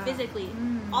phone physically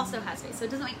also has space. So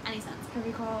it doesn't make any sense. Have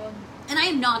you called? And I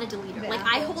am not a deleter. Like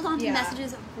I hold on to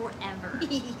messages forever.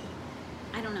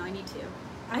 I don't know, I need to.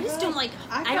 I just don't like,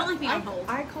 I don't like being on hold.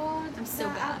 I called I'm so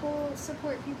bad. Apple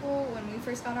support people when we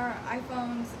first got our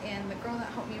iPhones, and the girl that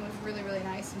helped me was really, really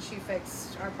nice, and she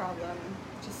fixed our problem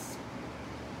just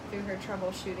through her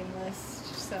troubleshooting list.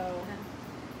 So,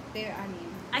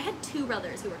 I had 2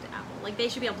 brothers who worked at Apple. Like, they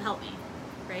should be able to help me,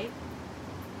 right?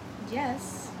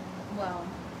 Yes. Well,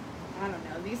 I don't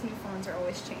know. These new phones are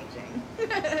always changing.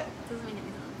 Doesn't make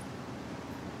any sense.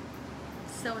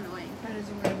 So annoying. That is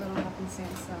a weird little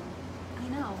happenstance, though. I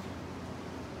know.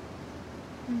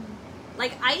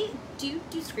 Like, I do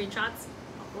screenshots.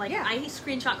 Like, I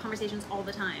screenshot conversations all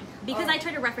the time because I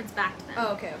try to reference back to them.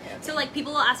 Oh, okay. So, like,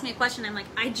 people will ask me a question. I'm like,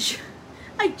 I just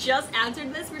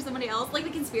answered this for somebody else. Like, the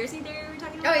conspiracy theory we were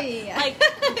talking about. Oh, yeah. Like,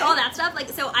 all that stuff. Like,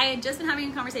 so I had just been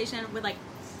having a conversation with, like,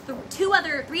 3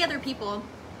 other people.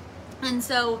 And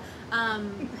so,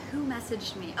 who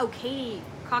messaged me? Oh, Katie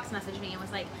Cox messaged me and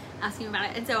was, like, asking about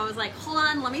it. And so I was like, hold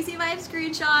on, let me see if I have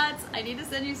screenshots. I need to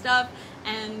send you stuff.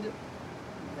 And,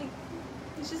 like,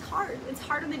 it's just hard. It's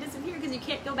hard when they disappear because you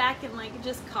can't go back and, like,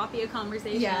 just copy a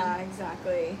conversation. Yeah,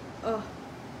 exactly. Ugh.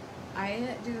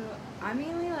 I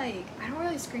mainly, like, I don't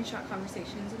really screenshot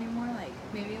conversations anymore. Like,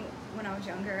 maybe when I was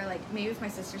younger, like, maybe if my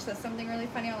sister says something really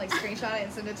funny, I'll, like, screenshot it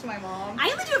and send it to my mom. I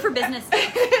only do it for business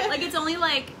stuff. Like, it's only,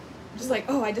 like... Just like,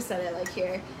 oh, I just said it, like,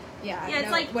 here. Yeah, it's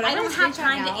like, I don't have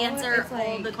time to answer all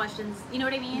like, the questions. You know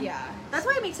what I mean? Yeah. That's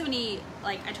why I make so many,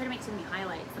 like, I try to make so many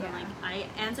highlights. And I'm like, I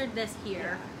answered this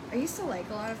here. Yeah. I used to like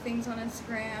a lot of things on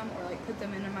Instagram or, like, put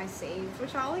them into my saved,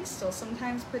 which I'll, like, still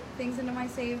sometimes put things into my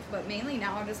saved, but mainly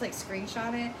now I'll just, like,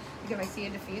 screenshot it. Like, if I see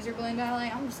a diffuser blend I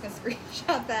like, I'm just going to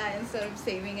screenshot that instead of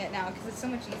saving it now because it's so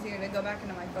much easier to go back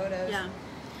into my photos. Yeah.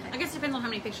 I guess it depends on how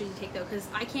many pictures you take, though, because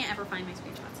I can't ever find my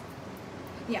screenshots.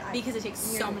 Yeah, because it takes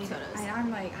so many photos.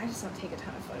 I'm like, I just don't take a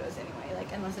ton of photos anyway,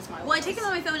 like, unless it's my Well, I take them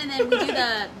on my phone, and then we do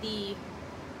the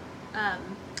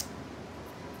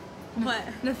what?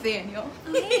 Nathaniel.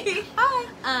 Oh, hey.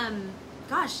 Hi.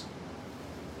 Gosh,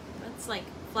 that's like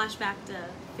flashback to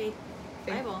Faith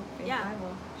Bible. Faith Yeah.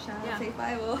 Bible. Shout out Faith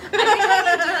Bible. Every time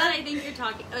you do that, I think you're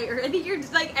talking, or I think you're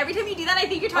like, every time you do that, I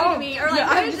think you're talking to me, or like, no,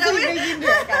 I'm just making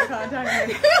direct eye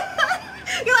contact.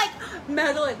 You're like,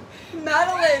 Madeline.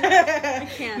 I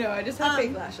can't. No, I just have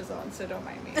fake lashes on, so don't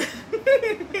mind me.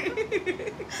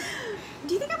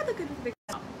 Do you think I would look good with a big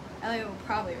mouth? Elliot will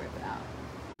probably rip it out.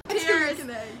 Cheers.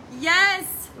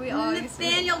 Yes. We all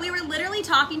Nathaniel, we were literally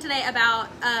talking today about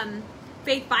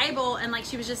Faith Bible, and like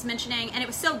she was just mentioning, and it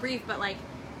was so brief, but like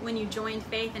when you joined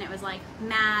Faith, and it was like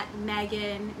Matt,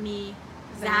 Megan, me,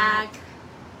 Zach.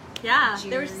 Yeah, Jerry.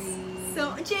 there was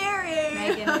so Jerry,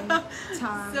 Megan,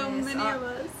 Thomas, so many of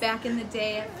us back in the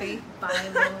day at Faith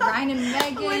Bible. Ryan and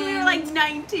Megan when we were like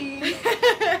 19.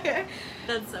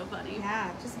 That's so funny.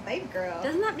 Yeah, just a babe girl.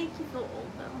 Doesn't that make you feel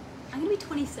old though? I'm gonna be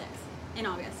 26 in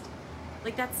August.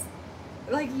 Like that's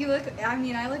like you look. I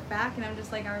mean, I look back and I'm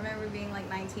just like, I remember being like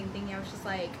 19, thinking I was just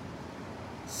like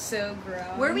so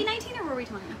grown. Were we 19 or were we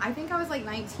 20? I think I was like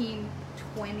 19,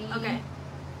 20. Okay.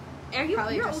 Are you?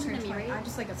 Probably You're just older turned than me, 20. right? I'm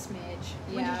just like a smidge.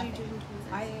 When Yeah. did you turn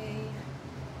 26? I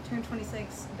turned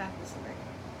 26 back in December.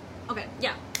 Okay.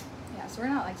 Yeah. Yeah, so we're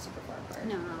not like super far apart.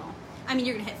 No, not at all. I mean,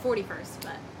 you're gonna hit 40 first,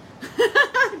 but.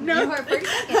 No. You are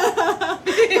 32nd.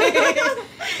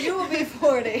 You will be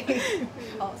 40.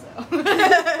 Also.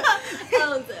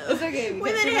 It's okay because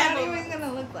With you're an not handle. even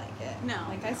gonna look like it. No.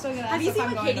 Like I still gonna. Have you ask if seen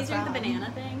I'm what going Katie's to doing with the prom.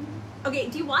 banana thing? Okay,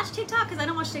 do you watch TikTok? Because I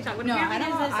don't watch TikTok. What No,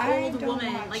 apparently I there's this don't old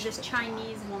woman, watch like this TikTok.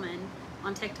 Chinese woman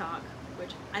on TikTok,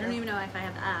 which I don't even know if I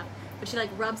have the app, but she like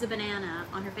rubs a banana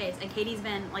on her face, and Katie's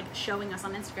been like showing us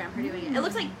on Instagram her doing it. It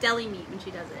looks like deli meat when she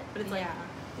does it, but it's like. Yeah.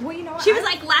 Well, you know what? She was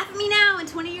like, laugh at me now. In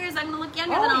 20 years, I'm gonna look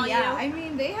younger than all yeah. you. I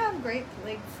mean, they have great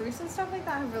like fruits and stuff like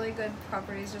that have really good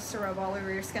properties just to rub all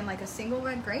over your skin, like a single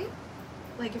red grape.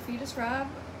 Like if you just rub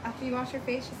after you wash your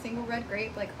face, a single red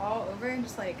grape like all over and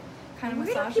just like kind of Where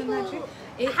do massaging that. people-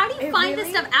 It- How do you it find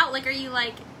really- this stuff out? Like, are you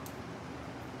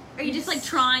You just like just-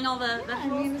 trying all the Yeah, I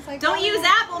vegetables? mean, it's like Don't all use the-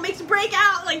 apple, it makes you break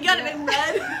out. Like, got it in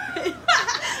red.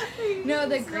 No,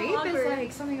 the It's so grape is awkward.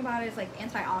 like something about it is like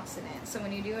antioxidant. So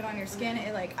when you do it on your skin,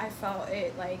 it like I felt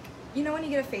it like you know when you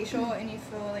get a facial and you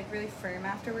feel like really firm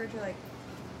afterwards, you're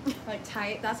like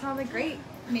tight. That's how the grape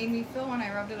made me feel when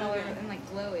I rubbed it all over and like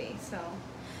glowy. So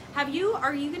Are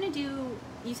you gonna do,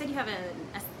 you said you have an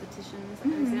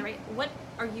esthetician, is that right? What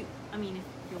are you, I mean, if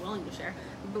you're willing to share,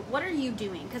 but what are you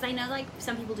doing? Because I know like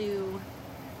some people do,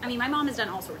 I mean, my mom has done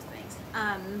all sorts of things.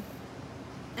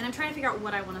 And I'm trying to figure out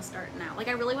what I want to start now. Like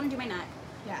I really want to do my neck.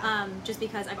 yeah. Just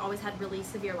because I've always had really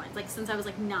severe lines. Like since I was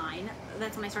like 9,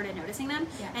 that's when I started noticing them.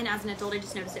 Yeah. And as an adult, I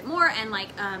just noticed it more. And like,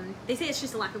 they say it's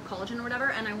just a lack of collagen or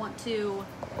whatever. And I want to.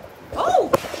 Oh,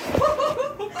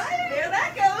 there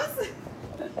that goes.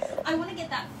 I want to get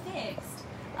that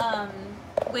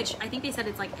fixed. Which I think they said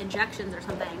it's like injections or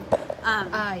something.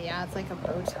 Yeah, it's like a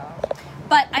Botox.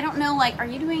 But I don't know. Like, are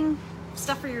you doing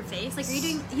stuff for your face? Like, are you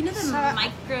doing? You know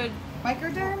the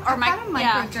Microderm? Or I've had a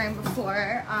yeah. microderm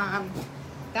before.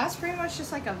 That's pretty much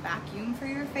just like a vacuum for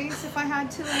your face if I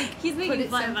had to like He's making put it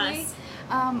fun of simply.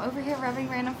 us. Over here rubbing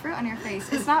random fruit on your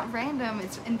face. It's not random,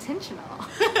 it's intentional.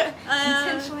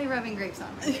 Intentionally rubbing grapes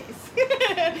on my face.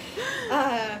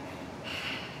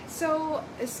 So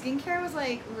skincare was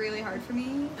like really hard for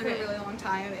me for Okay. a really long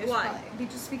time. It was Why? probably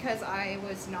just because I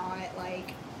was not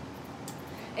like.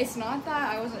 It's not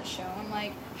that I wasn't shown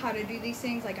like how to do these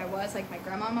things. Like I was like my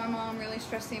grandma and my mom really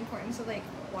stressed the importance of like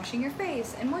washing your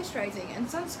face and moisturizing and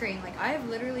sunscreen. Like I have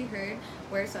literally heard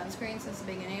wear sunscreen since the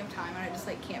beginning of time and I just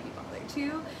like can't be bothered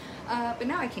to. But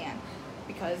now I can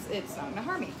because it's not gonna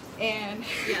harm me. And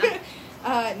Yeah.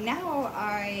 now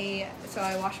I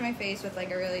wash my face with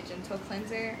like a really gentle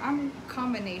cleanser. I'm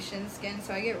combination skin,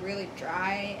 so I get really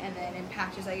dry and then in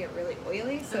patches I get really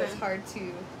oily. So it's Okay. hard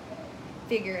to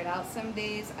figure it out some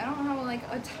days. I don't have like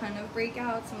a ton of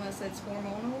breakouts unless it's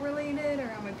hormonal related or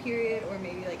on my period or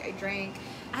maybe like I drank.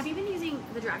 Have you been using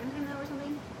the Dragon Time though or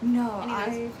something? No, Any of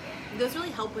I've those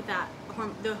really help with that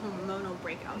the hormonal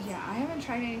breakouts. yeah, I haven't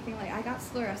tried anything like I got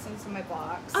fluorescence in my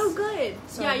box. Oh, good.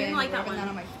 So yeah, I've you're been gonna like that rubbing one.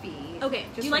 on my feet. Okay.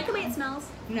 just Do you for like the way now. it smells?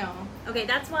 No. Okay,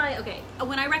 that's why. Okay,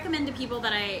 when I recommend to people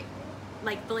that I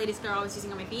like the ladies that are always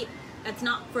using on my feet, it's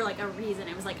not for like a reason.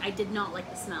 It was like I did not like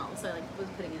the smell, so I like was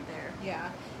putting it there. Yeah,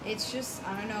 it's just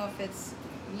I don't know if it's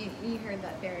you heard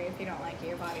that Barry. If you don't like it,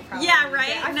 your body probably Yeah, needs right?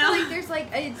 it. I No. feel like there's like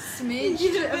a smidge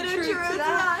Yeah, of bit of truth truth to to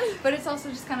that, that. but it's also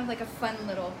just kind of like a fun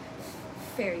little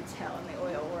fairy tale in the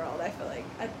oil world. I feel like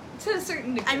to a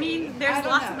certain degree. I mean, there's I don't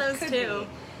lots know, of those could too.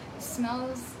 be.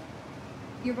 Smells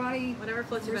your body Whatever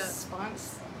floats your boat.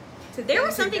 response to There were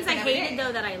things are some things I different every hated day.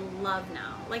 though that I love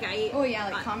now. Like Oh yeah,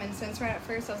 like common sense right at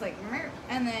first. I was like, "Mer,"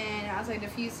 and then as I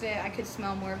diffused it, I could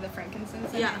smell more of the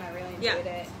frankincense in Yeah. it, and I really Yeah. enjoyed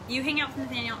it. You hang out with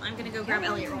Nathaniel. I'm gonna go grab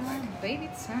Elliot real quick. Baby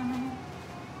time.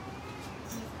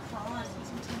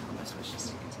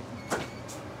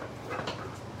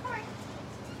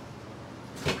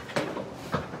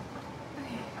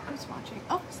 Okay, who's watching?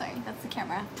 Oh, sorry, that's the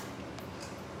camera.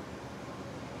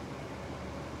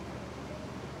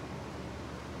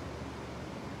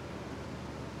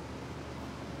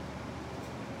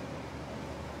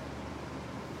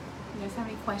 You guys have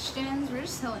any questions? We're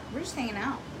just hanging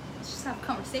out. Let's just have a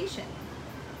conversation.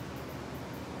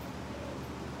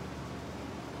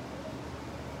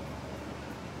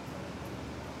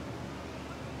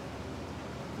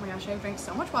 Oh my gosh, I drank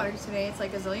so much water today. It's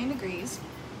like a zillion degrees.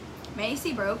 My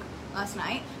AC broke last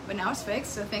night, but now it's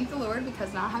fixed. So thank the Lord,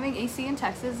 because not having AC in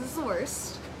Texas is the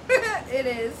worst. It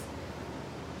is.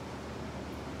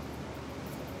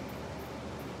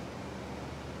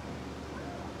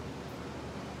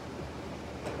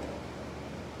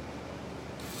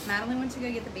 Madeline went to go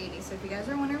get the baby. So if you guys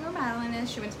are wondering where Madeline is,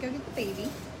 she went to go get the baby.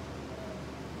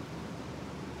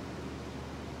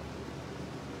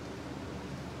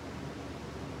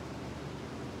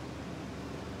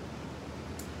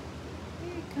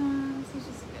 Here he comes. He's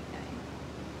just a good guy.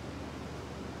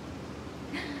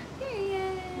 There he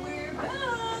is. We're back.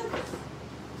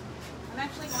 I'm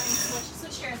actually going to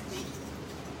switch chairs with me.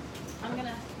 I'm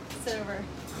gonna sit over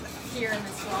here in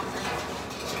this locker.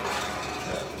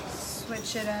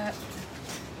 Switch it up.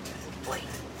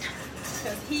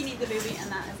 Because he needs the baby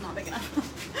and that is not big enough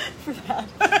for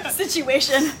that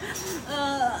situation.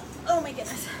 Oh my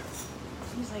goodness.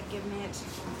 He's like, give me it.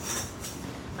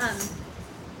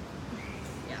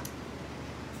 Yeah.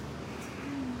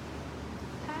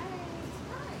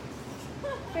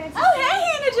 Fancy Oh, hey,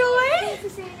 Hannah Joy! Fancy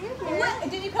seeing you here. What?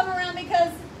 Did you come around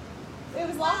because it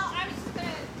was Well, locked? I was just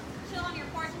gonna chill on your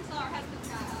porch until our husbands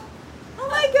got up. Oh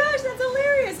my gosh, that's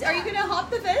hilarious. Are you gonna hop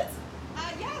the fence?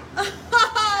 Yeah.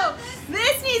 Oh,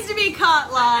 this needs to be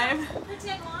caught live.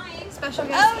 Pretend wine. Special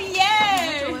guest. Oh,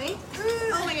 yay! Joy.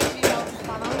 Oh my gosh, you know.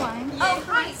 Bottle of wine. Oh,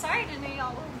 hi. Sorry, I didn't know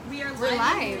y'all were. We are We're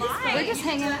live. Live. We're just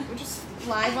hanging out. We're just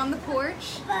live on the porch.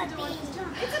 It's a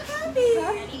puppy.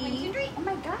 Oh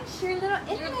my gosh, you're a little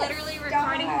You're literally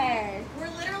recording me. We're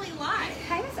literally live.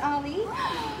 Hi, Miss Ollie.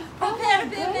 Oh my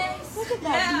goodness. Look at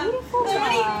that beautiful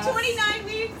dog. 29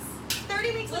 weeks.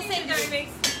 30 weeks. We'll say 30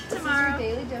 weeks This tomorrow. is your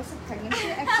daily dose of pregnancy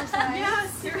exercise. Yeah,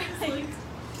 seriously.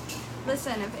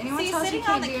 Listen, if anyone See, tells you sitting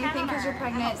can't on do the anything because you're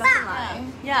counter. pregnant, that's a lie.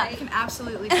 Yeah. You can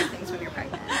absolutely do things when you're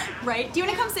pregnant. Right? Do you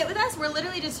want to come sit with us? We're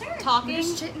literally just talking. We're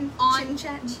just chitting, on.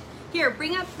 chatting. Here,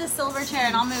 bring up the silver chair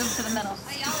and I'll move to the middle.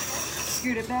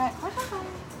 Scoot it back.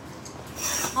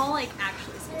 I'll like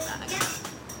actually sit back.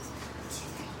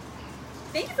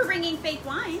 Thank you for bringing fake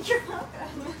wine. You're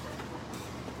welcome.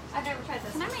 I've never tried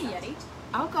this. Can I have a Yeti?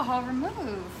 Alcohol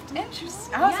removed.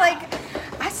 Interesting. I was like,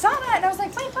 I saw that and I was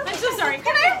like, wait, what? I'm so sorry.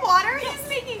 Can I have water? He's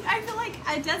making, I feel like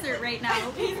a desert right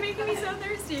now. He's making me so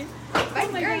thirsty. My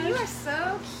Oh my girl, gosh. you are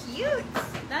so cute.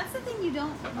 That's the thing you're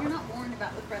not warned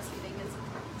about with breastfeeding is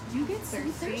you get so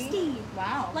thirsty.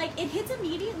 Wow. Like it hits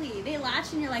immediately. They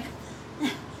latch and you're like,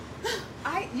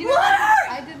 I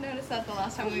did notice that the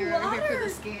last time we were over here for Water. the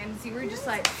scans. You were just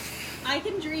like I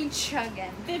can drink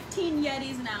chugging. 15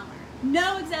 Yetis an hour.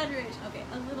 No exaggeration. Okay,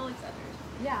 a little exaggeration.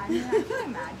 Yeah, I mean, I can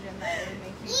imagine that it would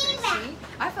make you thirsty.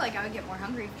 I feel like I would get more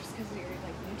hungry just because of your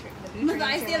like nutrients. The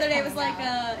guy the other day was like,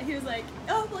 he was like,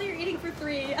 oh, well, you're eating for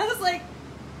 3. I was like,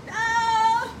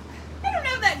 I don't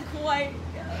know if that quite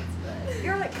goes, but.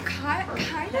 You're like kind of,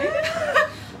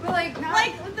 but like not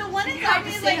Like, the one you inside have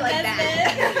me to is say like like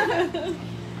that big.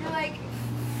 You're like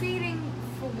feeding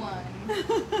for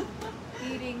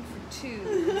 1, eating for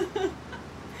 2.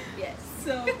 Yes.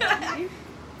 So funny.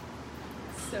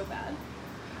 So bad.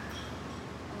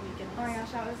 Oh my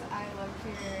gosh, that was I loved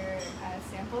your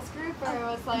samples group where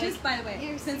I was like. Just by the way,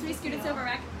 you're since we super scooted cute. over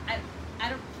back, I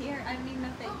don't care. I don't even know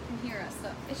if they can hear us.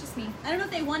 So It's just me. I don't know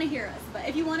if they want to hear us, but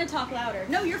if you want to talk louder,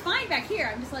 no, you're fine back here.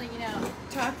 I'm just letting you know.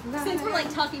 Talk about Since we're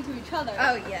like talking to each other,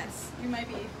 Oh yes. you might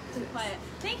be too quiet.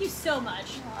 Thank you so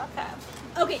much. Okay.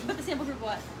 Okay, but the sample group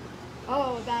what?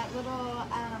 Oh, that little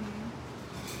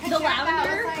The picture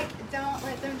lavender? That was like, don't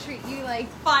let them treat you like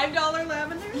 $5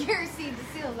 lavender. your seed to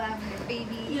seal lavender,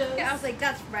 baby. Yes. I was like,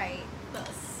 that's right.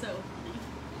 That's so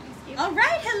funny. All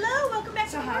right, hello, welcome back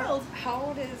So to the how world.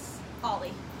 old is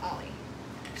Ollie. Ollie?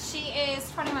 She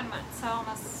is 21 months, so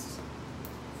almost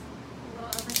a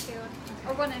little over 2.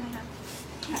 Or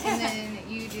 1.5. And then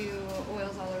you do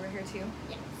oils all over here too.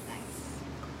 Yes.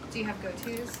 Nice. Do you have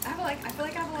go-tos? I feel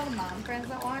like I have a lot of mom friends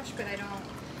that watch, but I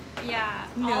don't Yeah.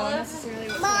 know all of necessarily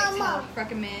what to like to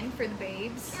recommend for the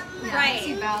babes. Yeah, Right. I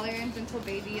see Valor and Gentle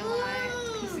Baby a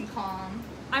lot. Peace and Calm.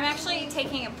 I'm actually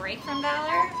taking a break from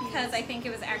Valor because I think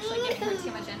it was actually giving her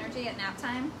too much energy at nap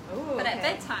time. Ooh, But at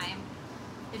okay. bedtime,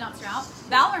 It knocks her out.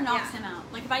 Valor knocks Yeah. him out.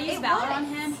 Like if I use It Valor was. on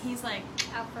him, he's like,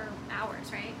 out for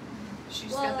hours, right? She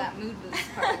just Well- got that mood boost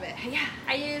part of it. Yeah.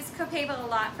 I use Copable a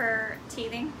lot for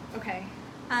teething, Okay.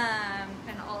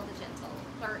 and all of the gentle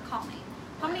or calming.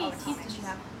 how many Oh, teeth does she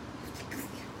have?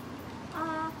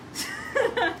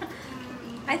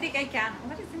 I think I can.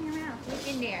 What is in your mouth? Look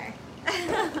in there.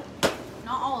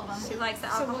 Not all of them. She likes the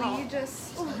So alcohol. will you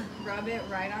just rub it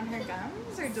right on her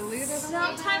gums or dilute it a little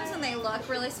Sometimes bit? when they look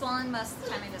really swollen, most of the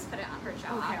time I just put it on her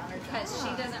jaw. Okay, on her jaw. Because she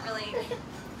doesn't really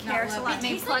Not care to love let it. me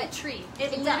tastes like a put. tree.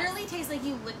 It, It literally tastes like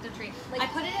you licked a tree. Like- I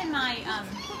put it in my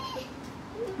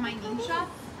my neem shop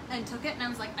and took it and I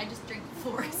was like, I just drink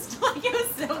forest. Like it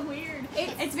was so weird.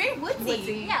 It's very woodsy.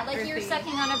 Woodsy. Yeah, like you're Earthy.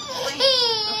 sucking on a branch.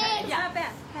 Okay. It's Yeah. not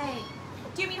bad. Hey,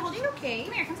 do you want me to hold you? Okay.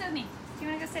 Come here, come sit with me. Do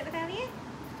you want to go sit with Elliot?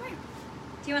 Come here.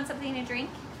 Do you want something to drink?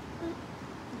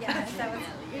 Yeah, that was.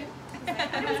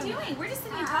 What are we doing? We're just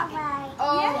sitting here talking.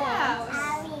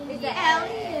 Oh. Is it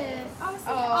Elliot?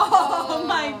 Oh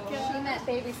my god. She met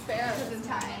Baby Sparrow this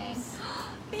time.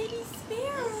 Baby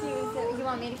Sparrow. You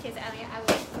want me to kiss Elliot? I would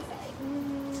say.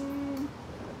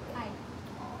 Hi.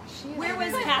 Where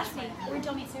was Cassie? Where'd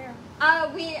y'all meet Sarah?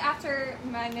 After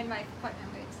I made my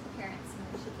appointment with the parents, and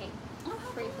then she came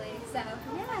briefly. So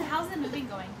Yeah. How's the moving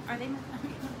going? Are they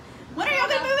moving? When are y'all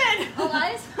gonna move in?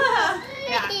 August?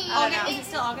 Yeah. August. Is it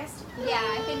still August? Yeah,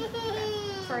 I think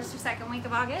first or second week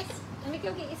of August. Let me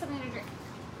go get you something to drink.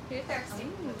 You're thirsty.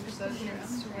 For those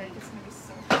nerds to work, it's gonna be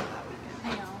so hot that weekend.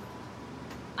 I know.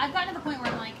 I've gotten to the point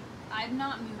where I'm like, I'm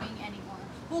not moving anymore.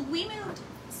 Well, we moved.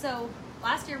 So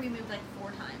last year we moved like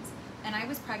 4 times, and I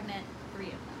was pregnant 3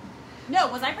 of them. No,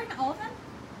 was I pregnant all of them?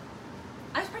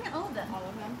 I was pregnant all of them. All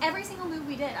of them? Every single move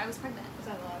we did, I was pregnant. Was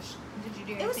that lush? Did you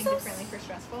do It was anything so differently for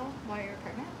stressful while you were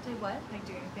pregnant? Did what? Like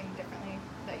do anything differently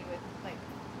that you would like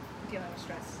dealing with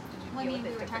stress? Did you Well, I deal mean,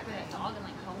 with we it were attacked by that differently? dog and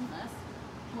like homeless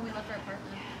when we left our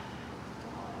apartment.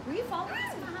 Were you following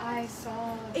us? I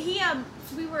saw.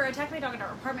 We were attacked by a dog at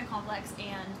our apartment complex,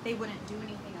 and they wouldn't do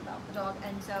anything about the dog,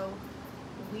 and so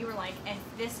we were like, if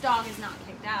this dog is not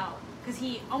kicked out, because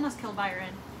he almost killed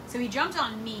Byron, so he jumped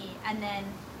on me, and then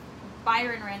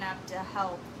Byron ran up to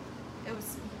help.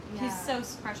 He's so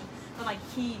precious, but like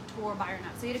he tore Byron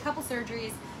up. So he had a couple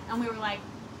surgeries, and we were like,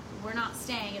 we're not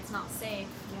staying. It's not safe.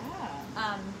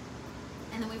 Yeah.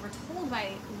 And then we were told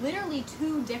by literally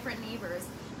 2 different neighbors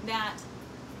that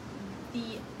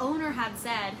the owner had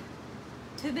said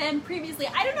to them previously,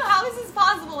 I don't know how this is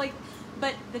possible, like,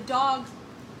 but the dog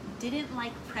didn't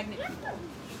like pregnant people.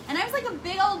 And I was like a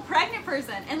big old pregnant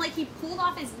person, and like he pulled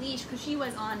off his leash because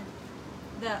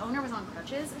the owner was on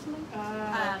crutches or something. Okay.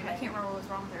 I can't remember what was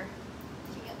wrong with her.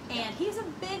 And he's a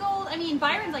big old,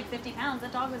 Byron's like 50 pounds.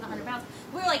 That dog was 100 pounds.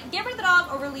 We were like, get rid of the dog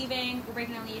or we're leaving. We're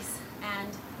breaking our lease. And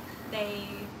they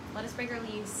let us break our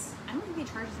lease. I don't think they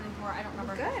charged us anymore. I don't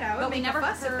remember. Good. I would but make we never a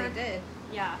fuss heard, if they did.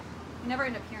 Yeah. We never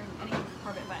ended up hearing any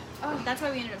part of it, but that's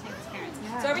why we ended up taking his parents.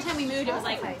 Yeah. So every time we moved, it was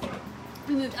like, Traumatizing.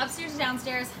 we moved upstairs to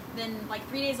downstairs. Then like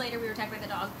 3 days later, we were attacked by the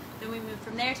dog. Then we moved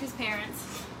from there to his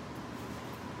parents.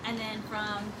 And then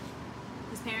from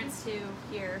his parents to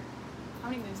here. How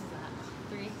many moves is that?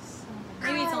 3?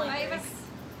 Maybe it's only 3.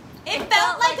 It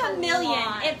felt like a million.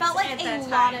 lot It felt like at a that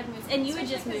lot time. of moves. And you had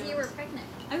just because moved. you were pregnant.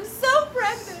 I was so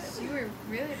pregnant. You were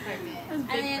really pregnant. And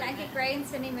then I think Ray and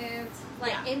Cindy moved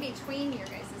like Yeah. in between your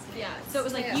guys' moves. Yeah. So it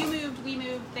was like too. you moved, we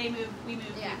moved, they moved, we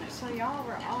moved, Yeah. we moved. So y'all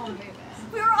were all moving.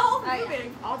 We were all Oh, yeah.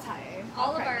 moving. All tired.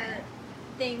 All of pregnant. our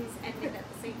things ended at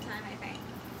the same time, I think.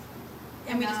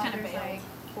 And we now just kind of there's bailed. like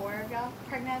 4 of y'all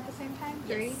pregnant at the same time?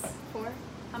 3? Yes. 4?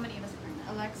 How many of us are pregnant?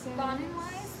 Alexis. Bonnie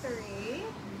wise, 3.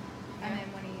 And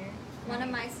then one of your. One of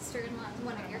my sister-in-laws,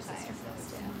 one of your sisters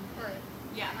was too. Or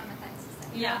Yeah. Mama Thanks to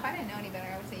say. You know, Yeah. if I didn't know any better,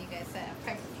 I would say you guys set a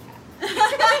pregnancy path.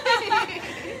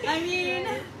 I mean,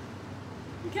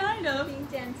 kind of. Being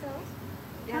gentle.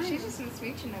 Yeah, she's just been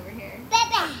smooching over here.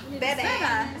 Bebe. Bebe.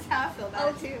 That's how I feel about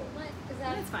it too. What? Is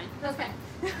that? That's fine. Okay.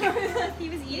 He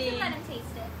was You eating. can let him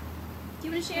taste it. Do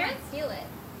you want to You share? might steal it.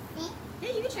 Yeah,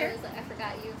 you can share. I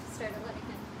forgot you started letting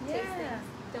him taste Yeah. it.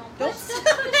 Don't Don't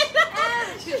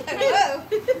She's like, whoa.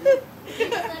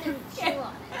 Just let him chew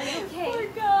on it. Poor Okay.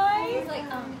 guy. I was like,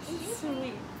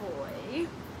 Sweet boy.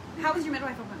 How was your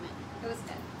midwife appointment? It was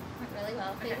good. Went really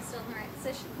well. They were still in the right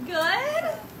position.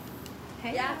 Good.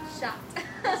 Hey. Yeah, shocked.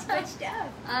 Good stuff.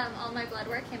 All my blood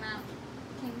work came out.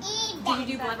 Did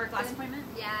you do blood work last Good. appointment?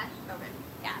 Yeah. Okay.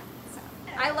 Yeah. So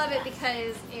I love it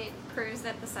because it proves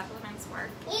that the supplements work.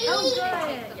 Oh, They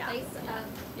good. take the Yeah. place of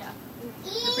Yeah. the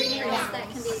prenatals that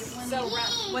can be So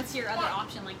rough. What's your other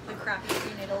option, like the crappy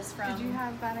prenatals from? Did you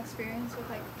have bad experience with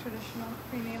like traditional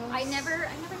prenatals? I never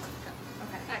took them.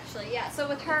 Okay. Actually, yeah. So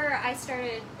with her, I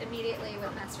started immediately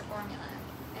with Master Formula,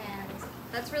 and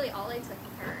that's really all I took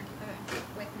with her, Okay.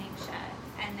 with Nisha.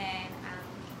 And then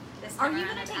this Are time you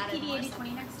around, gonna I've take added more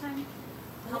PD8020 next time?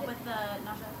 To help with the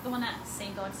nausea? The one that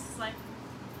saved Alexis' life?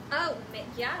 Oh,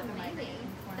 yeah, The maybe. migraine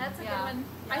one. That's a Yeah. good one.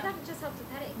 I Yeah. thought it just helped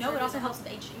with headaches. No, Or it does also helps with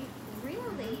HD.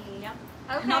 Really? Yep.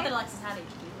 Okay. Not that Alexis had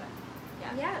HD, but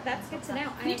yeah. Yeah, that's good to know.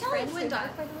 Can you tell it friends went who dark,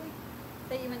 got- by the way?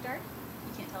 That you went dark?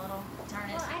 You can't tell at all. Darn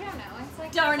it. Well, I don't know. It's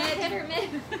like Darn it's it. hit or miss.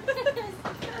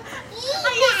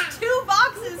 I used 2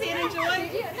 boxes, Hannah Joy.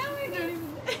 Did you? No, I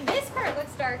didn't. This part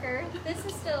looks darker. This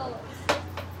is still.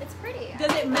 It's pretty.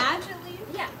 Does it match at least?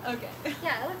 Yeah. Okay.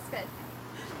 Yeah, it looks good.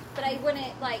 But I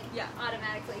wouldn't like Yeah.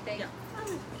 automatically think. Yeah.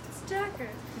 Oh, it's darker.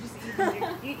 You just even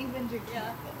drink. You even drink.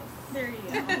 Yeah. this. There you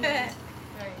go.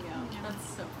 There you go. Yeah. That's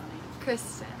so funny.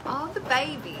 Kristen, all the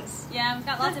babies. Yeah, we've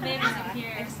got lots of babies over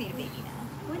here. I just need a baby now.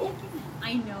 What are you doing?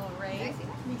 I know, right? Did I see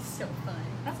that? It'd be so fun.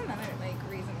 That's another like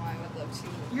reason why I would love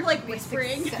to. You're like be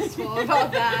whispering. successful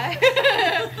about that.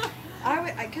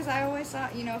 Because I always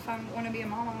thought, you know, if I want to be a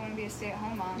mom, I want to be a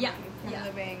stay-at-home mom. Yeah. And Yeah.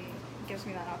 living gives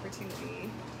me that opportunity.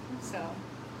 So.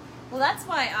 Well, that's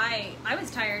why I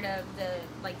was tired of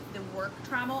the work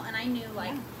travel, and I knew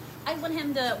like. Yeah. I want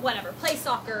him to, whatever, play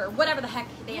soccer or whatever the heck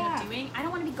they end up Yeah. doing. I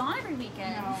don't want to be gone every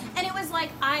weekend. No. And it was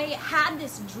like, I had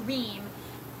this dream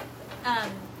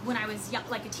when I was young,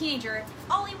 like a teenager.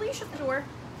 Ollie, will you shut the door?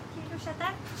 Can you go shut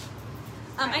that?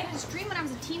 I had this dream when I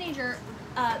was a teenager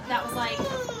that was like,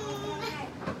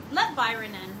 let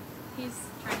Byron in. He's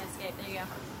trying to escape. There you go.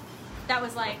 That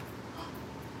was like,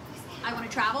 I want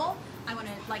to travel. I want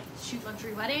to like shoot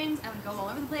luxury weddings. I want to go all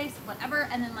over the place, whatever.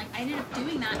 And then like I ended up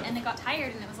doing that, and then got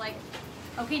tired, and it was like,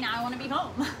 okay, now I want to be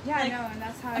home. Yeah, like, no, and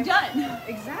that's how I'm done.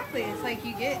 Exactly. It's like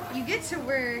you get to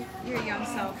where your young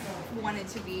self wanted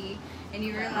to be, and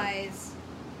you realize,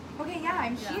 okay, yeah,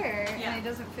 I'm here, Yeah. and it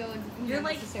doesn't feel You're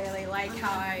like- necessarily like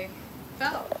how I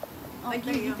felt. Like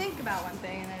there you you go. think about one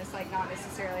thing, and then it's like not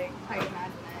necessarily how you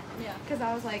imagine it. Yeah. Because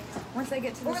I was like, once I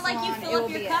get to the Or like you salon, fill it will up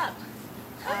your be cup. it.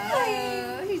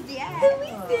 Oh, who's that?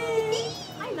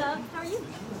 Hi, love. How are you?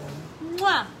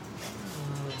 Mwah.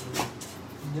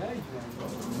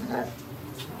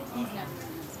 He's never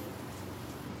done this.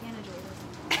 Can't enjoy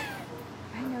this.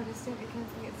 I noticed it because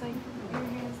it's like your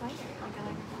hair is lighter. Like I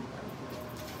like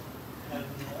it.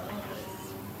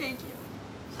 Thank you.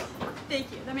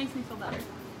 Thank you. That makes me feel better.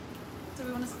 So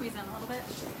we want to squeeze in a little bit.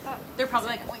 Oh. They're probably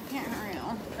like, we can't hurry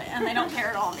on. And they don't care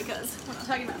at all because we're not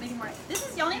talking about anything more. This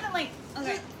is, y'all need to like,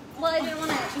 okay. Well, I didn't want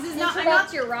to. This is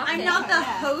not, your rocking. I'm not the Yeah.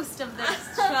 host of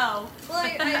this show. Well,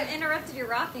 I interrupted your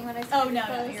rocking when I Oh, started no, to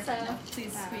no, close, you're so. fine. No,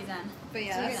 please squeeze in. But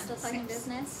yeah, So you're that's still talking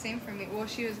business? Same for me. Well,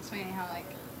 she was explaining how like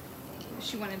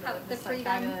she wanted to How live the this like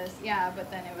freedom? fabulous. Yeah, but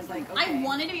then it was like okay. I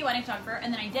wanted to be a wedding photographer,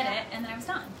 and then I did it, and then I was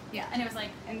done. Yeah. And it was like,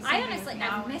 And I same honestly, thing. now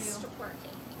I I wanna missed do-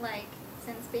 working. Like,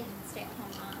 since being a stay-at-home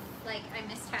mom. Like, I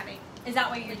missed having. is that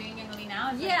what you're doing in movie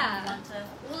now? Is that Yeah. you want to,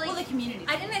 Well, well, like, the community.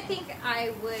 I didn't think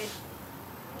I would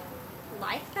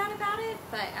like that about it,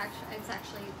 but actually, it's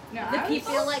actually. No, The I was-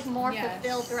 people- feel like more Yes.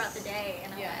 fulfilled throughout the day.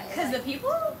 In a Yeah. way. Because Like, the people?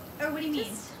 Or what do you mean?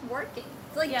 just working.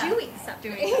 It's like Yeah. doing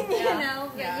something. Doing something, you yeah. know?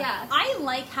 But Yeah. yeah. I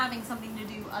like having something to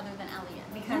do other than Elliot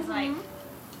because like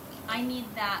I need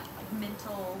that like,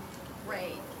 mental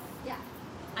break. Yeah.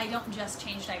 I don't just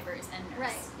change diapers and nurse.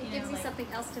 Right. It know, gives you like- something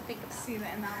else to think about. See,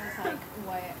 and that was like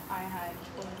what I had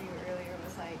told you earlier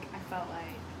was like I felt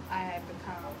like I had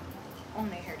become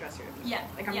only a hairdresser to people. Yeah,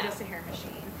 Like I'm yeah. just a hair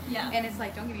machine. Yeah. And it's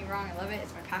like, don't get me wrong, I love it.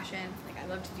 It's my passion. Like I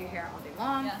love to do hair all day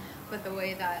long. Yeah. But the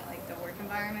way that like the work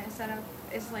environment is set up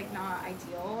is like not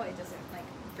ideal. It doesn't like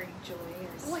bring joy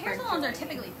or Well, hair spark salons are joy.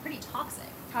 typically pretty toxic.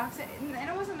 Toxic, and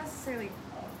it wasn't necessarily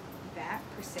that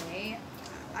per se.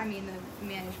 I mean, the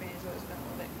management has always been a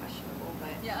little bit questionable,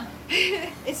 but Yeah.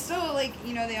 it's still like,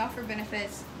 you know, they offer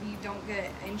benefits. You don't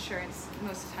get insurance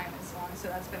most of the time in salons, so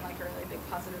that's been like a really big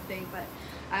positive thing. But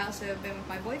I also have been with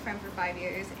my boyfriend for 5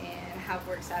 years and have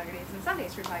worked Saturdays and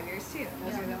Sundays for 5 years too.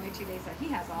 Those Yeah. are the only 2 days that he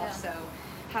has off. Yeah. So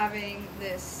having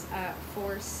this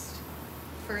forced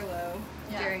furlough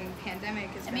Yeah. during the pandemic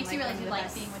has It been makes like you realize one you of the like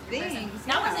best being with your person. things.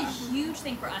 That was Yeah. a huge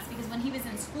thing for us because when he was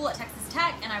in school at Texas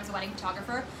Tech and I was a wedding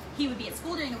photographer, he would be at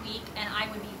school during the week and I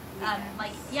would be Weekends.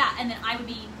 like, yeah, and then I would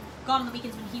be gone on the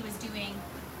weekends when he was doing.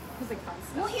 It was like fun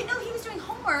stuff. Well, he was doing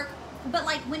homework, but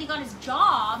like when he got his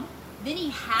job, then he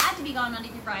had to be gone Monday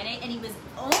through Friday, and he was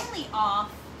only off.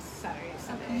 Saturday,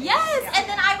 Sunday. Yes, Yeah. and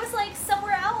then I was like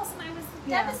somewhere else, and I was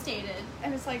Yeah. devastated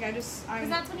And it's like I'm because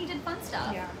that's when he did fun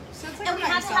stuff. yeah. So it's like And we I'm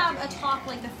had not to have yourself a doing talk it.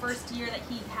 like the first year that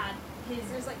he had his.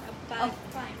 There's like a bug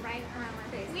flying right around my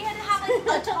face. We had to have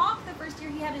like a talk the first year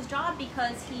he had his job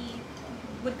because he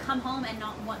would come home and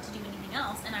not want to do anything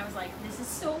else, and I was like, this is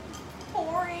so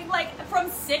boring. Like from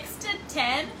 6 to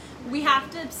 10, we have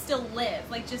to still live,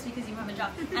 like just because you have a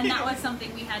job, and that was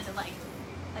something we had to like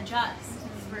adjust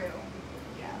through.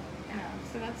 Yeah.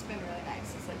 So that's been really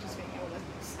nice. It's like just being able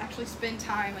to actually spend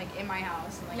time like in my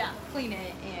house and like Yeah. clean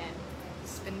it and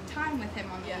spend time with him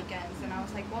on the Yeah. weekends. And I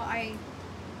was like, well,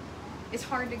 it's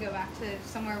hard to go back to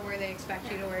somewhere where they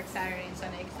expect you to work Saturday and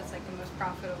Sunday because it's like the most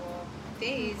profitable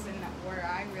days, and where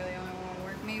I really only want to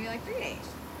work maybe like 3 days.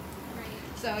 Right.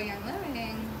 So Young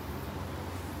Living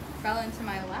fell into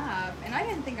my lap, and I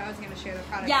didn't think I was going to share the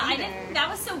product. Yeah, I either. didn't. That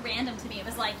was so random to me. It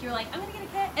was like you were like, I'm gonna get a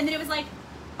kit, and then it was like,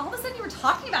 all of a sudden you were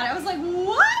talking about it. I was like,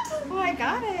 what? Well, I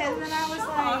got it, and then I was like,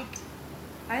 Shocked.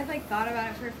 I had like thought about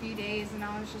it for a few days, and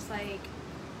I was just like,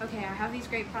 okay, I have these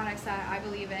great products that I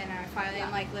believe in, and I finally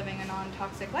am like living a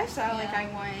non-toxic lifestyle. Like I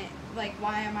want, like,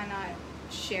 why am I not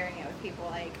sharing it with people?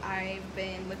 Like, I've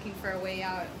been looking for a way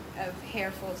out of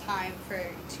hair full time for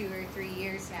 2 or 3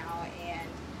 years now,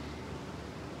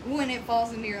 and when it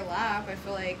falls into your lap, I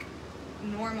feel like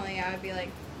normally I would be like,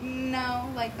 no,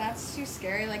 like, that's too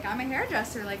scary. Like, I'm a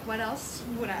hairdresser. Like, what else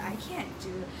would I can't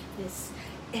do this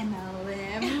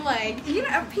MLM. Like, you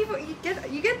know, people, you get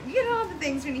all the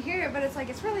things when you hear it, but it's like,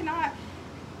 it's really not.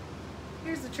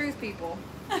 Here's the truth, people.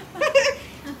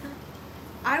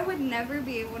 I would never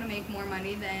be able to make more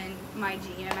money than my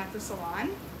GM at the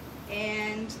salon,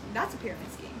 and that's a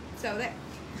pyramid scheme. So there.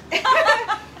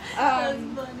 That's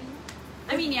funny.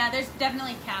 I mean, yeah, there's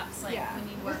definitely caps, like, when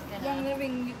you work in Young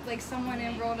Living, like, someone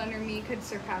enrolled under me could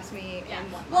surpass me in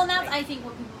 1 month. Well, and that's, I think,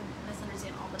 what people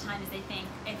misunderstand all the time is they think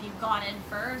if you've gone in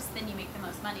first, then you make the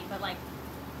most money, but, like,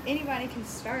 anybody can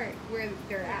start where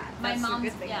they're at. That's the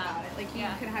good thing about it. Like, you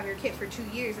can have your kit for 2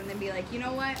 years and then be like, you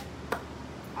know what?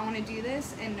 I want to do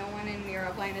this, and no one in your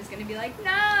upline is going to be like,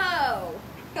 no!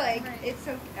 Like, it's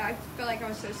so, I feel like I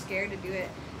was so scared to do it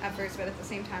at first, but at the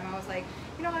same time, I was like,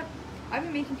 you know what? I've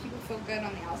been making people feel good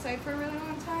on the outside for a really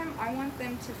long time. I want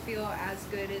them to feel as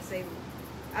good as they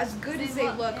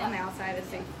look on the outside as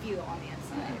they feel on the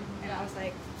inside. And I was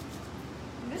like,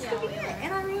 this could be it.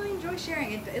 And I really enjoy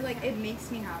sharing it. It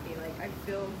makes me happy. Like, I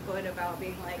feel good about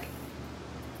being like,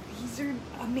 these are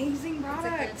amazing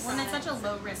products. When it's such a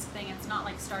low risk thing, it's not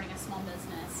like starting a small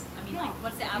business. I mean, like,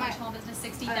 what's the average small business?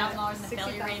 $60,000, and the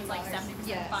failure rate is like 70%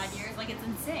 in 5 years. Like, it's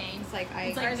insane. It's like,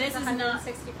 this is not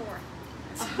 64.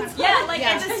 Yeah, like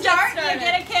at the start, you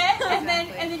get a kit, and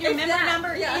then your member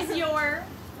number is your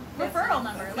referral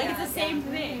number. Like, it's the same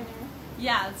thing.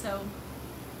 Yeah, so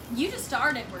you just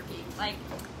started working. Like,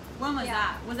 when was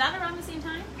that? Was that around the same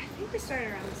time? I think we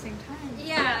started around the same time.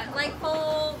 Yeah, like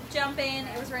full jump in.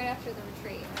 It was right after the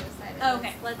retreat. I decided. Oh,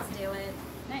 okay, let's do it.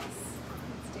 Nice.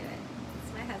 Let's do it.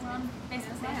 It's my husband.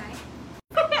 Facebook. Say hi.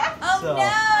 Oh So-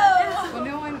 no! Well,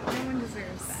 no one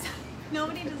deserves that.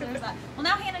 Nobody deserves that. Well,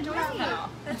 now Hannah joins the cut off.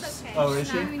 That's okay. Oh, is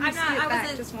she?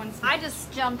 I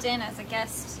just jumped in as a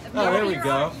guest. Oh, there we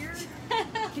go.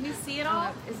 Can you see it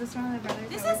all? Is this one of the brothers?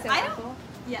 This that is. works at I Apple? don't.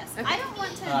 Yes. Okay. I don't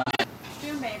want to.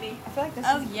 June, baby. I feel like this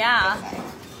Oh is yeah.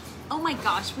 Oh my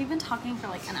gosh, we've been talking for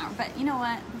like an hour, but you know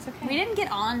what? It's okay. We didn't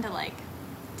get on to like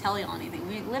tell y'all anything.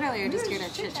 We literally are just here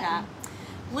to chit chat.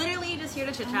 Literally just here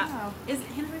to chit chat. Oh. Is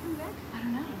Hannah coming back? I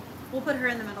don't know. We'll put her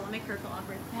in the middle and make her feel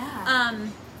awkward. Yeah.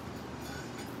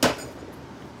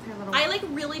 I like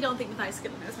really don't think Matthias is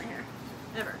gonna notice my hair,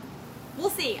 ever. We'll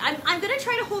see. I'm gonna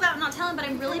try to hold out and not tell him, but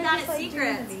I'm really bad at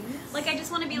secrets. Like, I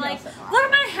just want to be like, look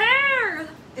at my hair.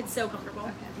 It's so comfortable.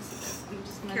 Okay, this is this. I'm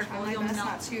just gonna Careful, try my you'll best melt.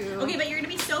 not to. Okay, but you're gonna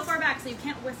be so far back, so you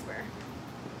can't whisper.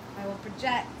 I will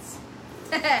project.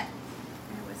 You're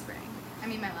whispering. I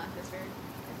mean, my laugh is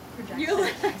very You're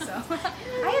projected. So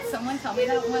I had someone tell me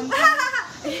that one time.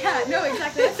 Yeah, no,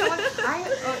 exactly. I had someone.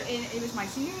 It was my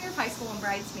senior year of high school when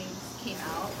Bridesmaids came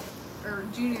out, or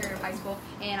junior year of high school,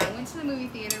 and I went to the movie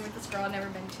theater with this girl I'd never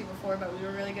been to before, but we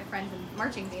were really good friends in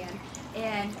marching band.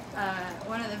 And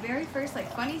one of the very first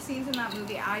like funny scenes in that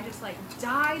movie, I just like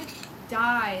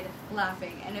died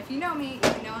laughing. And if you know me,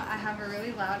 you know I have a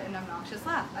really loud and obnoxious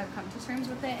laugh. I've come to terms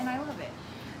with it, and I love it.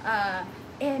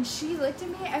 And she looked at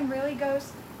me and really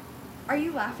goes, "Are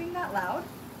you laughing that loud?"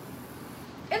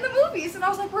 In the movies. And I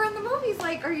was like, we're in the movies.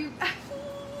 Like, are you...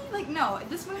 Like, no,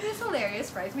 this movie is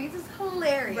hilarious. Bridesmaids is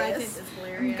hilarious. Bridesmaids is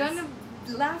hilarious. I'm gonna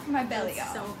laugh my belly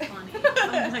That's off. so funny.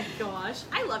 Oh my gosh.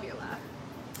 I love your laugh.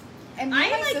 And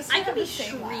me and my sister I have can be the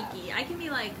same laugh. shrieky. I can be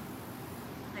like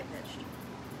high pitched.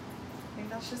 I think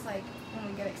that's just like when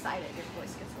we get excited, your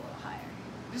voice gets a little higher.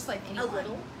 Just like anyone. A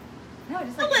little? No,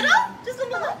 just A like little? anyone. Just a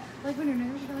little? Like when you're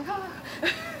nervous, you're like, oh.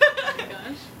 Oh my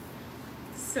gosh.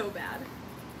 So bad.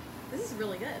 This is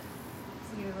really good.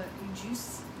 So you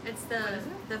juice. It's What is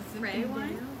it? the Frey Zinfandel?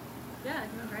 wine. Yeah,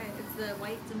 it's right. It's the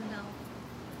white Zinfandel.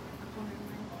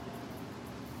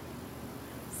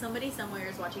 Somebody somewhere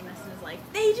is watching this and is like,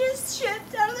 they just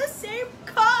shipped out of the same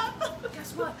cup.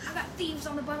 Guess what? I got thieves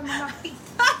on the bottom of my feet.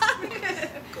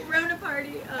 Corona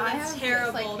party. Oh, I that's have,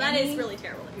 terrible. like, That is any- really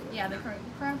terrible. That people Yeah, do the that.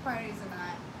 current parties are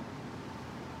not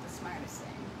the smartest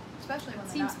thing, especially when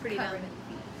they're Seems not pretty covered dumb.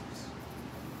 in thieves.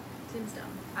 Seems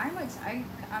dumb.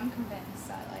 I'm convinced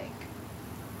that like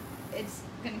it's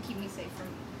gonna keep me safe from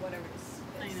whatever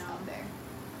is out there.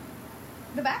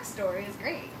 The backstory is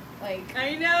great. Like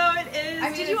I know it is. I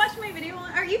mean, Did you it's- watch my video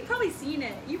on? Or you've probably seen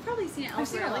it. You've probably seen it I've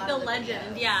seen elsewhere. a Like lot the of the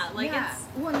legend. videos. Yeah. Like yeah. it's.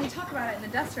 Well, and they talk about it in the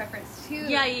dust reference too.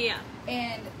 Yeah.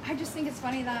 And I just think it's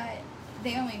funny that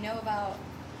they only know about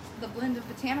the blend of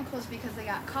botanicals because they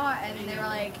got caught, and they were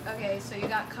like, okay, so you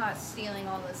got caught stealing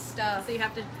all this stuff. So you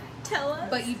have to tell us.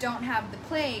 But you don't have the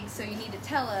plague, so you need to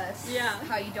tell us Yeah.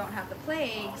 how you don't have the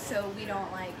plague, so we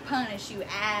don't like punish you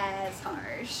as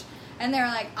harsh. And they're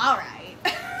like, all right.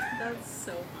 That's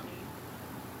so funny.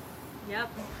 Yep.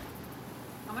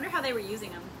 I wonder how they were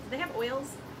using them. Did they have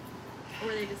oils? Or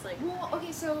were they just like... Well,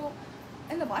 okay, so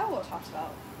in the Bible it talks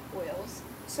about oils.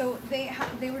 So they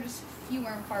were just fewer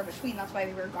and far between. That's why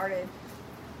they were regarded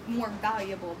more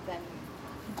valuable than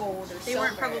gold or silver. They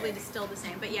weren't probably distilled the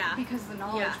same, but yeah. Because the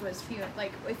knowledge Yeah. was few.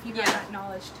 Like, if you Yeah. had that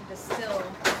knowledge to distill,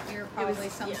 you're probably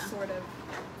was- some yeah. sort of...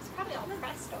 It's probably all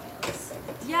pressed oils.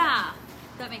 Yeah.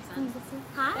 That makes sense.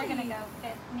 Hi. They're gonna go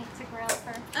get meat to grill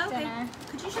for Okay. dinner.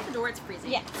 Could you shut the door? It's freezing.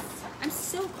 Yes. I'm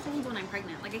so cold when I'm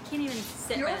pregnant. Like, I can't even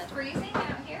sit You're with it. freezing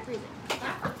out here? Freezing.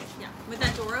 Yeah. Yeah. With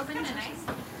that door open, Kinda it's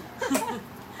nice.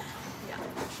 Yeah.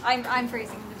 I'm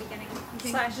freezing in the beginning.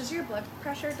 Slash, does your blood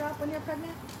pressure drop when you're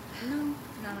pregnant? No.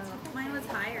 No. Mine was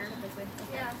higher.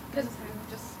 Yeah. Because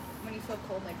just when you feel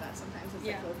cold like that, sometimes it's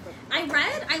Yeah.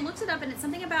 like I looked it up, and it's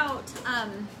something about,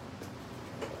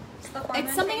 It's the hormone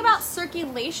it's something thing. about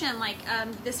circulation. Like,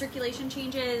 the circulation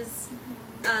changes,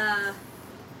 I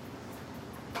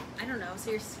don't know,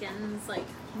 so your skin's, like,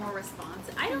 more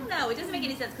responsive. I don't know. It doesn't make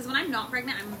any sense, because when I'm not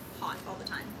pregnant, I'm hot all the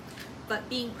time. But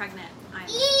being pregnant, I'm...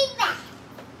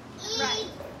 Right.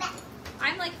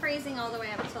 I'm like freezing all the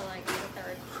way up until like the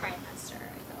third trimester.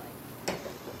 I feel like.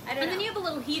 I don't And know. then you have a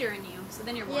little heater in you, so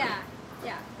then you're warm. Yeah,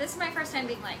 yeah. This is my first time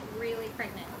being like really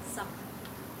pregnant in summer.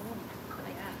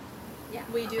 Like, yeah.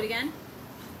 Will you do it again?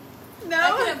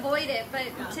 I could avoid it, but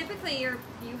Yeah. typically you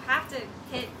have to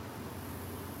hit.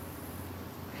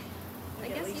 I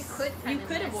Like, at guess you least- could kind You of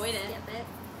could avoid it. skip it.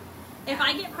 If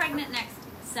I get pregnant next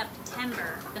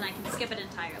September, then I can skip it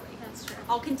entirely. That's true.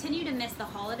 I'll continue to miss the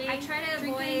holiday. I try to drinking.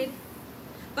 avoid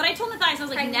But I told Matthias, I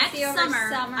was like, next pregnancy over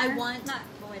summer, I want... not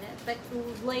avoid it, but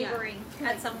laboring Yeah.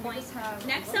 at some You point. just have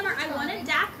Next a summer, bunch I of want a time.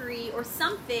 daiquiri or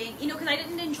something, you know, because I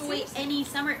didn't enjoy Seriously. any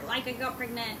summer. Like, I got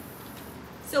pregnant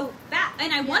so bad,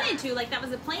 and I wanted to, like, that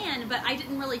was the plan, but I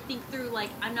didn't really think through,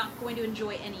 like, I'm not going to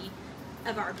enjoy any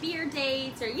of our beer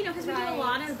dates, or, you know, because we do a Right.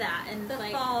 lot of that, and, The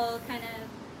like, fall kind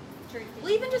of drinking.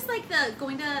 well, even just, like, the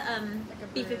going to, a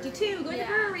B52, going Yeah.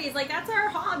 to breweries, like, that's our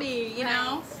hobby, you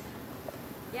know? Right.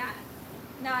 Yeah.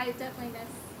 No, I definitely miss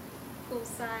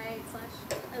poolside /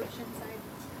 oceanside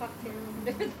cocktail and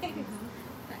different things.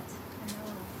 But I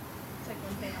know. It's like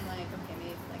one thing I'm like, okay,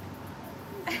 maybe like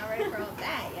I'm not ready for all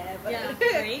that yet. But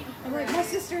Yeah, right? I'm like, my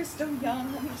sister is still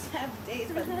young. Let me just have days,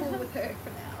 but I'm cool with her for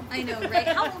now. I know, right?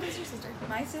 How old is your sister?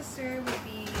 My sister would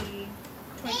be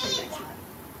 23 next month.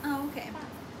 Oh, okay.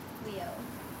 Leo.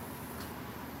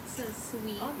 So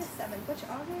sweet. August 7th. Which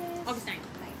August? August 9th.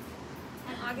 9th.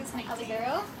 on August 19th. Other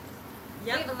girl? We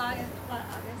have Yep. a lot of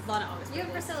August. A lot of August. You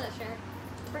and birthdays. Priscilla share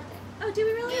birthday. Oh, do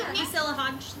we really? Yeah. Priscilla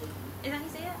Hodge. Is that how you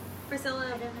say it? Priscilla. I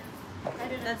don't know. I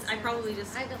don't know. That's. I probably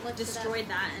just I haven't looked it up. destroyed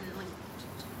that, and like,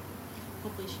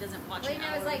 hopefully she doesn't watch Well, it. you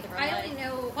know, it's like I only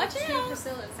know Watch two out.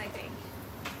 Priscillas. I think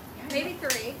Yeah, maybe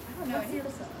three. I don't know What's any the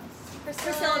other- Priscillas.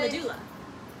 Priscilla the doula.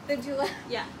 The doula.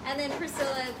 Yeah. And then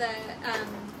Priscilla, the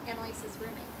Annalise's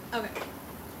roommate. Okay.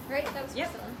 Right? That was Yep.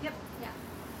 Priscilla. Yep. Yeah.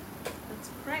 That's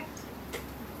correct.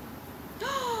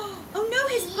 Oh no,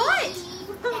 his butt!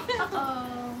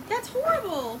 Oh. That's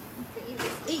horrible. Pretty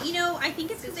easy. You know, I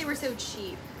think it's because they were so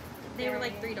cheap. They were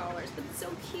like $3, but it's so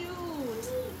cute.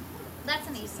 That's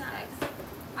an easy fix.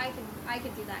 I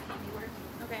could do that handiwork.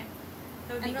 Okay.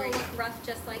 That would And be it'll great. look rough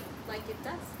just like it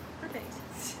does. Perfect.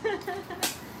 Do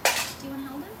you want to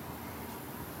hold him?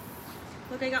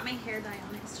 Look, I got my hair dye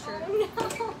on his shirt.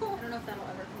 Oh I don't know if that'll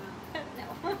ever come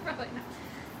out. no. No, probably not.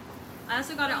 I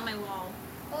also got it on my wall.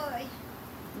 Oy.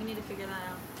 We need to figure that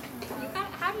out. You got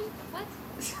how do you what?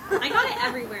 I got it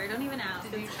everywhere. Don't even ask.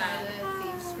 Did you It's try bad. the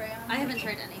thief spray on? I haven't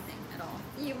tried anything at all.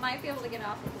 You might be able to get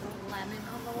off with a lemon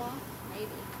on the wall.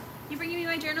 Maybe. You bringing me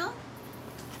my journal?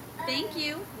 Thank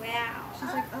you. Wow. She's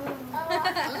like, oh.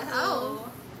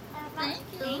 Oh. Thank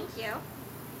you. Thank you.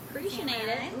 Appreciate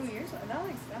it. Ooh, yours,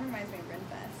 that reminds me of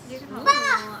Grinfest. You can hold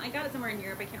Oh, I got it somewhere in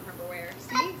Europe. I can't remember where.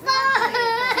 See, exactly.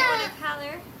 Do you want to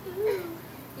color?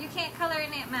 You can't color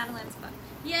in Aunt Madeline's book.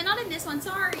 Yeah, not in this one.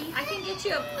 Sorry. I can get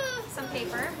you some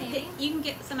paper, maybe. You can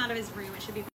get some out of his room. It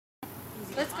should be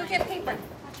easy to Let's go find. get paper.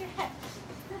 Watch your head.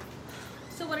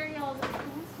 So what are y'all doing?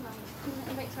 You wanna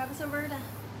invite Travis over to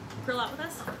grill out with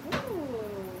us? Ooh.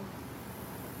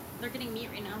 They're getting meat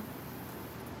right now.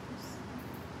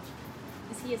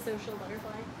 Is he a social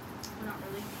butterfly? Or not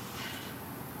really.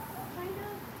 Kind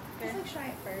of. He's like shy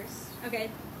at first, Okay.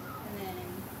 and then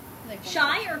like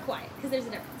Shy or quiet? Because there's a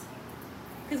difference.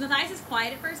 Because Matthias is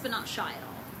quiet at first, but not shy at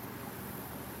all.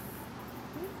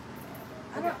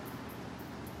 I don't know.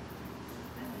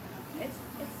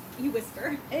 You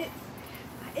whisper.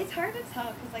 It's hard to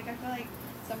tell because like I feel like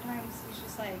sometimes he's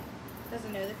just like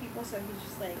doesn't know the people, so he's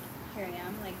just like, here I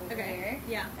am, like over here.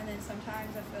 Yeah. And then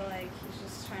sometimes I feel like he's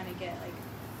just trying to get like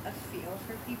a feel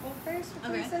for people first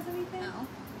before he says anything. No.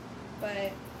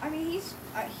 But I mean,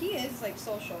 he is like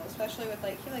social, especially with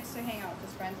like he likes to hang out with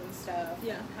his friends and stuff.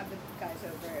 Yeah. And have the guys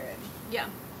over. And, Yeah.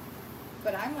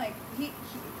 but I'm like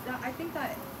I think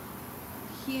that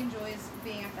he enjoys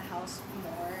being at the house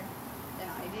more than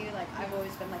I do. Like I've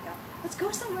always been like let's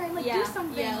go somewhere and like do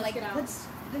something. Yeah, let's like get out. let's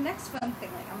the next fun thing.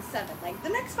 Like I'm 7. Like the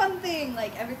next fun thing.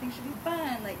 Like everything should be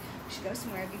fun. Like we should go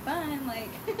somewhere and be fun. Like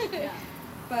Yeah.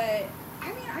 But I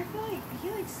mean, I feel like he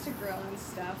likes to grill and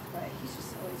stuff, but he's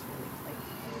just always really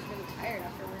tired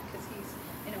after work because he's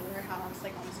in a warehouse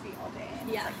like on his feet all day. And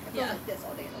Yeah. it's like, it feels like this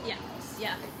all day in the warehouse.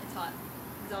 Yeah. It's hot.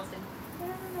 Exhausting. I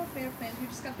don't know if they have plans. We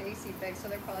just got the AC fixed, so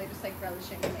they're probably just like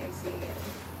relishing in the AC.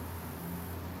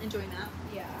 And, Enjoying that.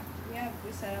 yeah.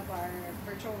 We set up our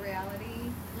virtual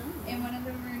reality in one of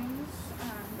the rooms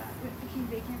that became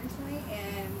vacant recently,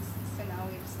 and so now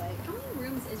we just like. How many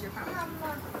rooms is your apartment?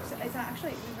 So it's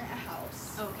actually we rent a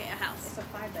house. Oh, okay, a house. It's a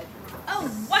 5-bedroom. Oh,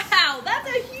 wow, that's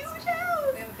a huge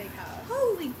house. We have a big house.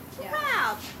 Holy Yeah.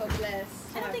 crap. Hopeless.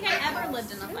 I don't think I ever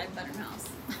lived in a 5-bedroom house.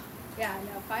 Yeah,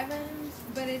 no, 5 bedrooms,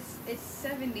 but it's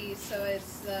 70, so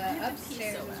it's the have to pee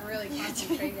upstairs so is bad. really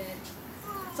concentrated.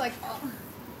 It's like,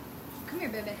 come here,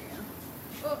 baby.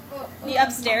 The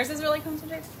upstairs is really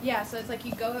concentrated? Yeah, so it's like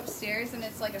you go upstairs and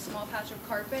it's like a small patch of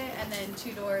carpet and then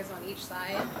 2 doors on each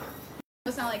side.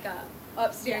 It's not like a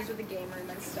upstairs with a game room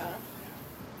and stuff.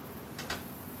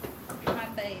 My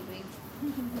baby.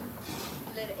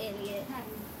 Little idiot.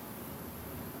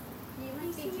 You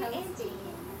might be toasty.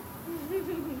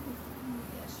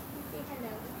 Say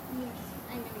hello. Yes.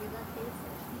 I know you love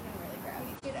faces. You can really grab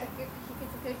me. He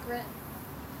gets a good grip.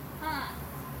 Huh.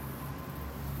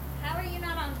 How are you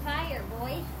not on fire,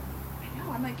 boy? I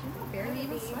know, I'm like, you're not barely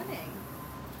even sweating.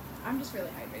 I'm just really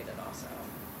hydrated also.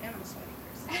 And I'm a sweaty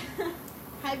person.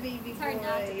 Hi, baby It's boy. hard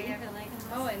not to be. I feel like.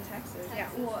 Oh, in Texas. Yeah,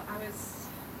 well,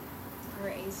 our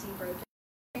AC broke.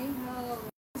 Oh.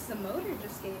 The motor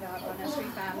just gave out on us, we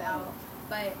found out.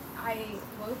 But I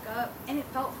woke up and it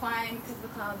felt fine because of the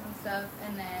clouds and stuff.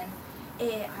 And then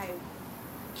I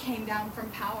came down from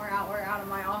power hour out of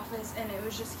my office and it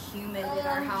was just humid in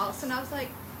our house. And I was like,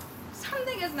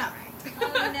 something is not right. Oh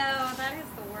no, that is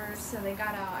the worst. So they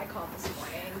got out. I called this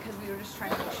morning because we were just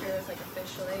trying to make sure it was like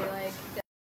officially like.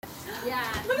 Yeah.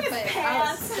 Look at his But pants.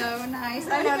 I was so nice.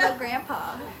 I know, no,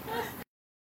 Grandpa.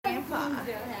 Grandpa. I'm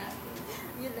so happy.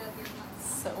 You love your mom.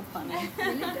 So funny. He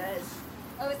really does.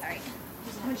 Oh, sorry.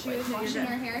 When she was washing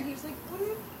her hair, he was like,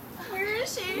 Where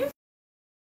is she? what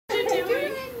are you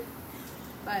doing?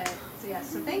 But, so yeah,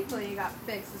 so thankfully it got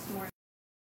fixed this morning.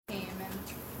 Came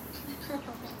and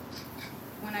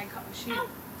when I called, she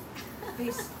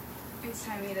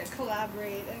FaceTimed me to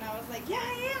collaborate, and I was like, yeah,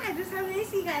 I just have an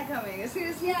AC guy coming. As soon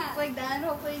as he's like done,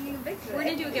 hopefully you can fix it. We're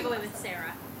going to do a giveaway with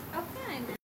Sarah. Oh, fun.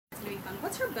 It's going to be fun.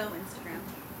 What's her bow Instagram?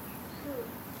 Who?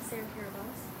 Sarah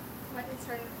Carabella's What is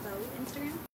her bow?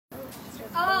 Instagram?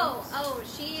 Oh,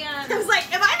 she, I was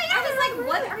like, am I thinking I was like,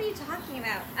 what are you talking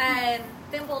about?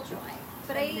 Thimble Joy.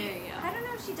 But There you go. I don't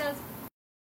know if she does,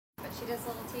 but she does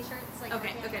little t-shirts, like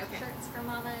Okay. shirts for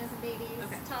mamas and babies,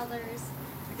 toddlers.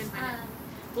 I couldn't find it. Um,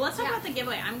 Well, let's talk yeah. about the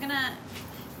giveaway. I'm going to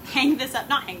turn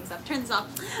this off.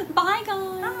 Bye,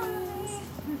 guys.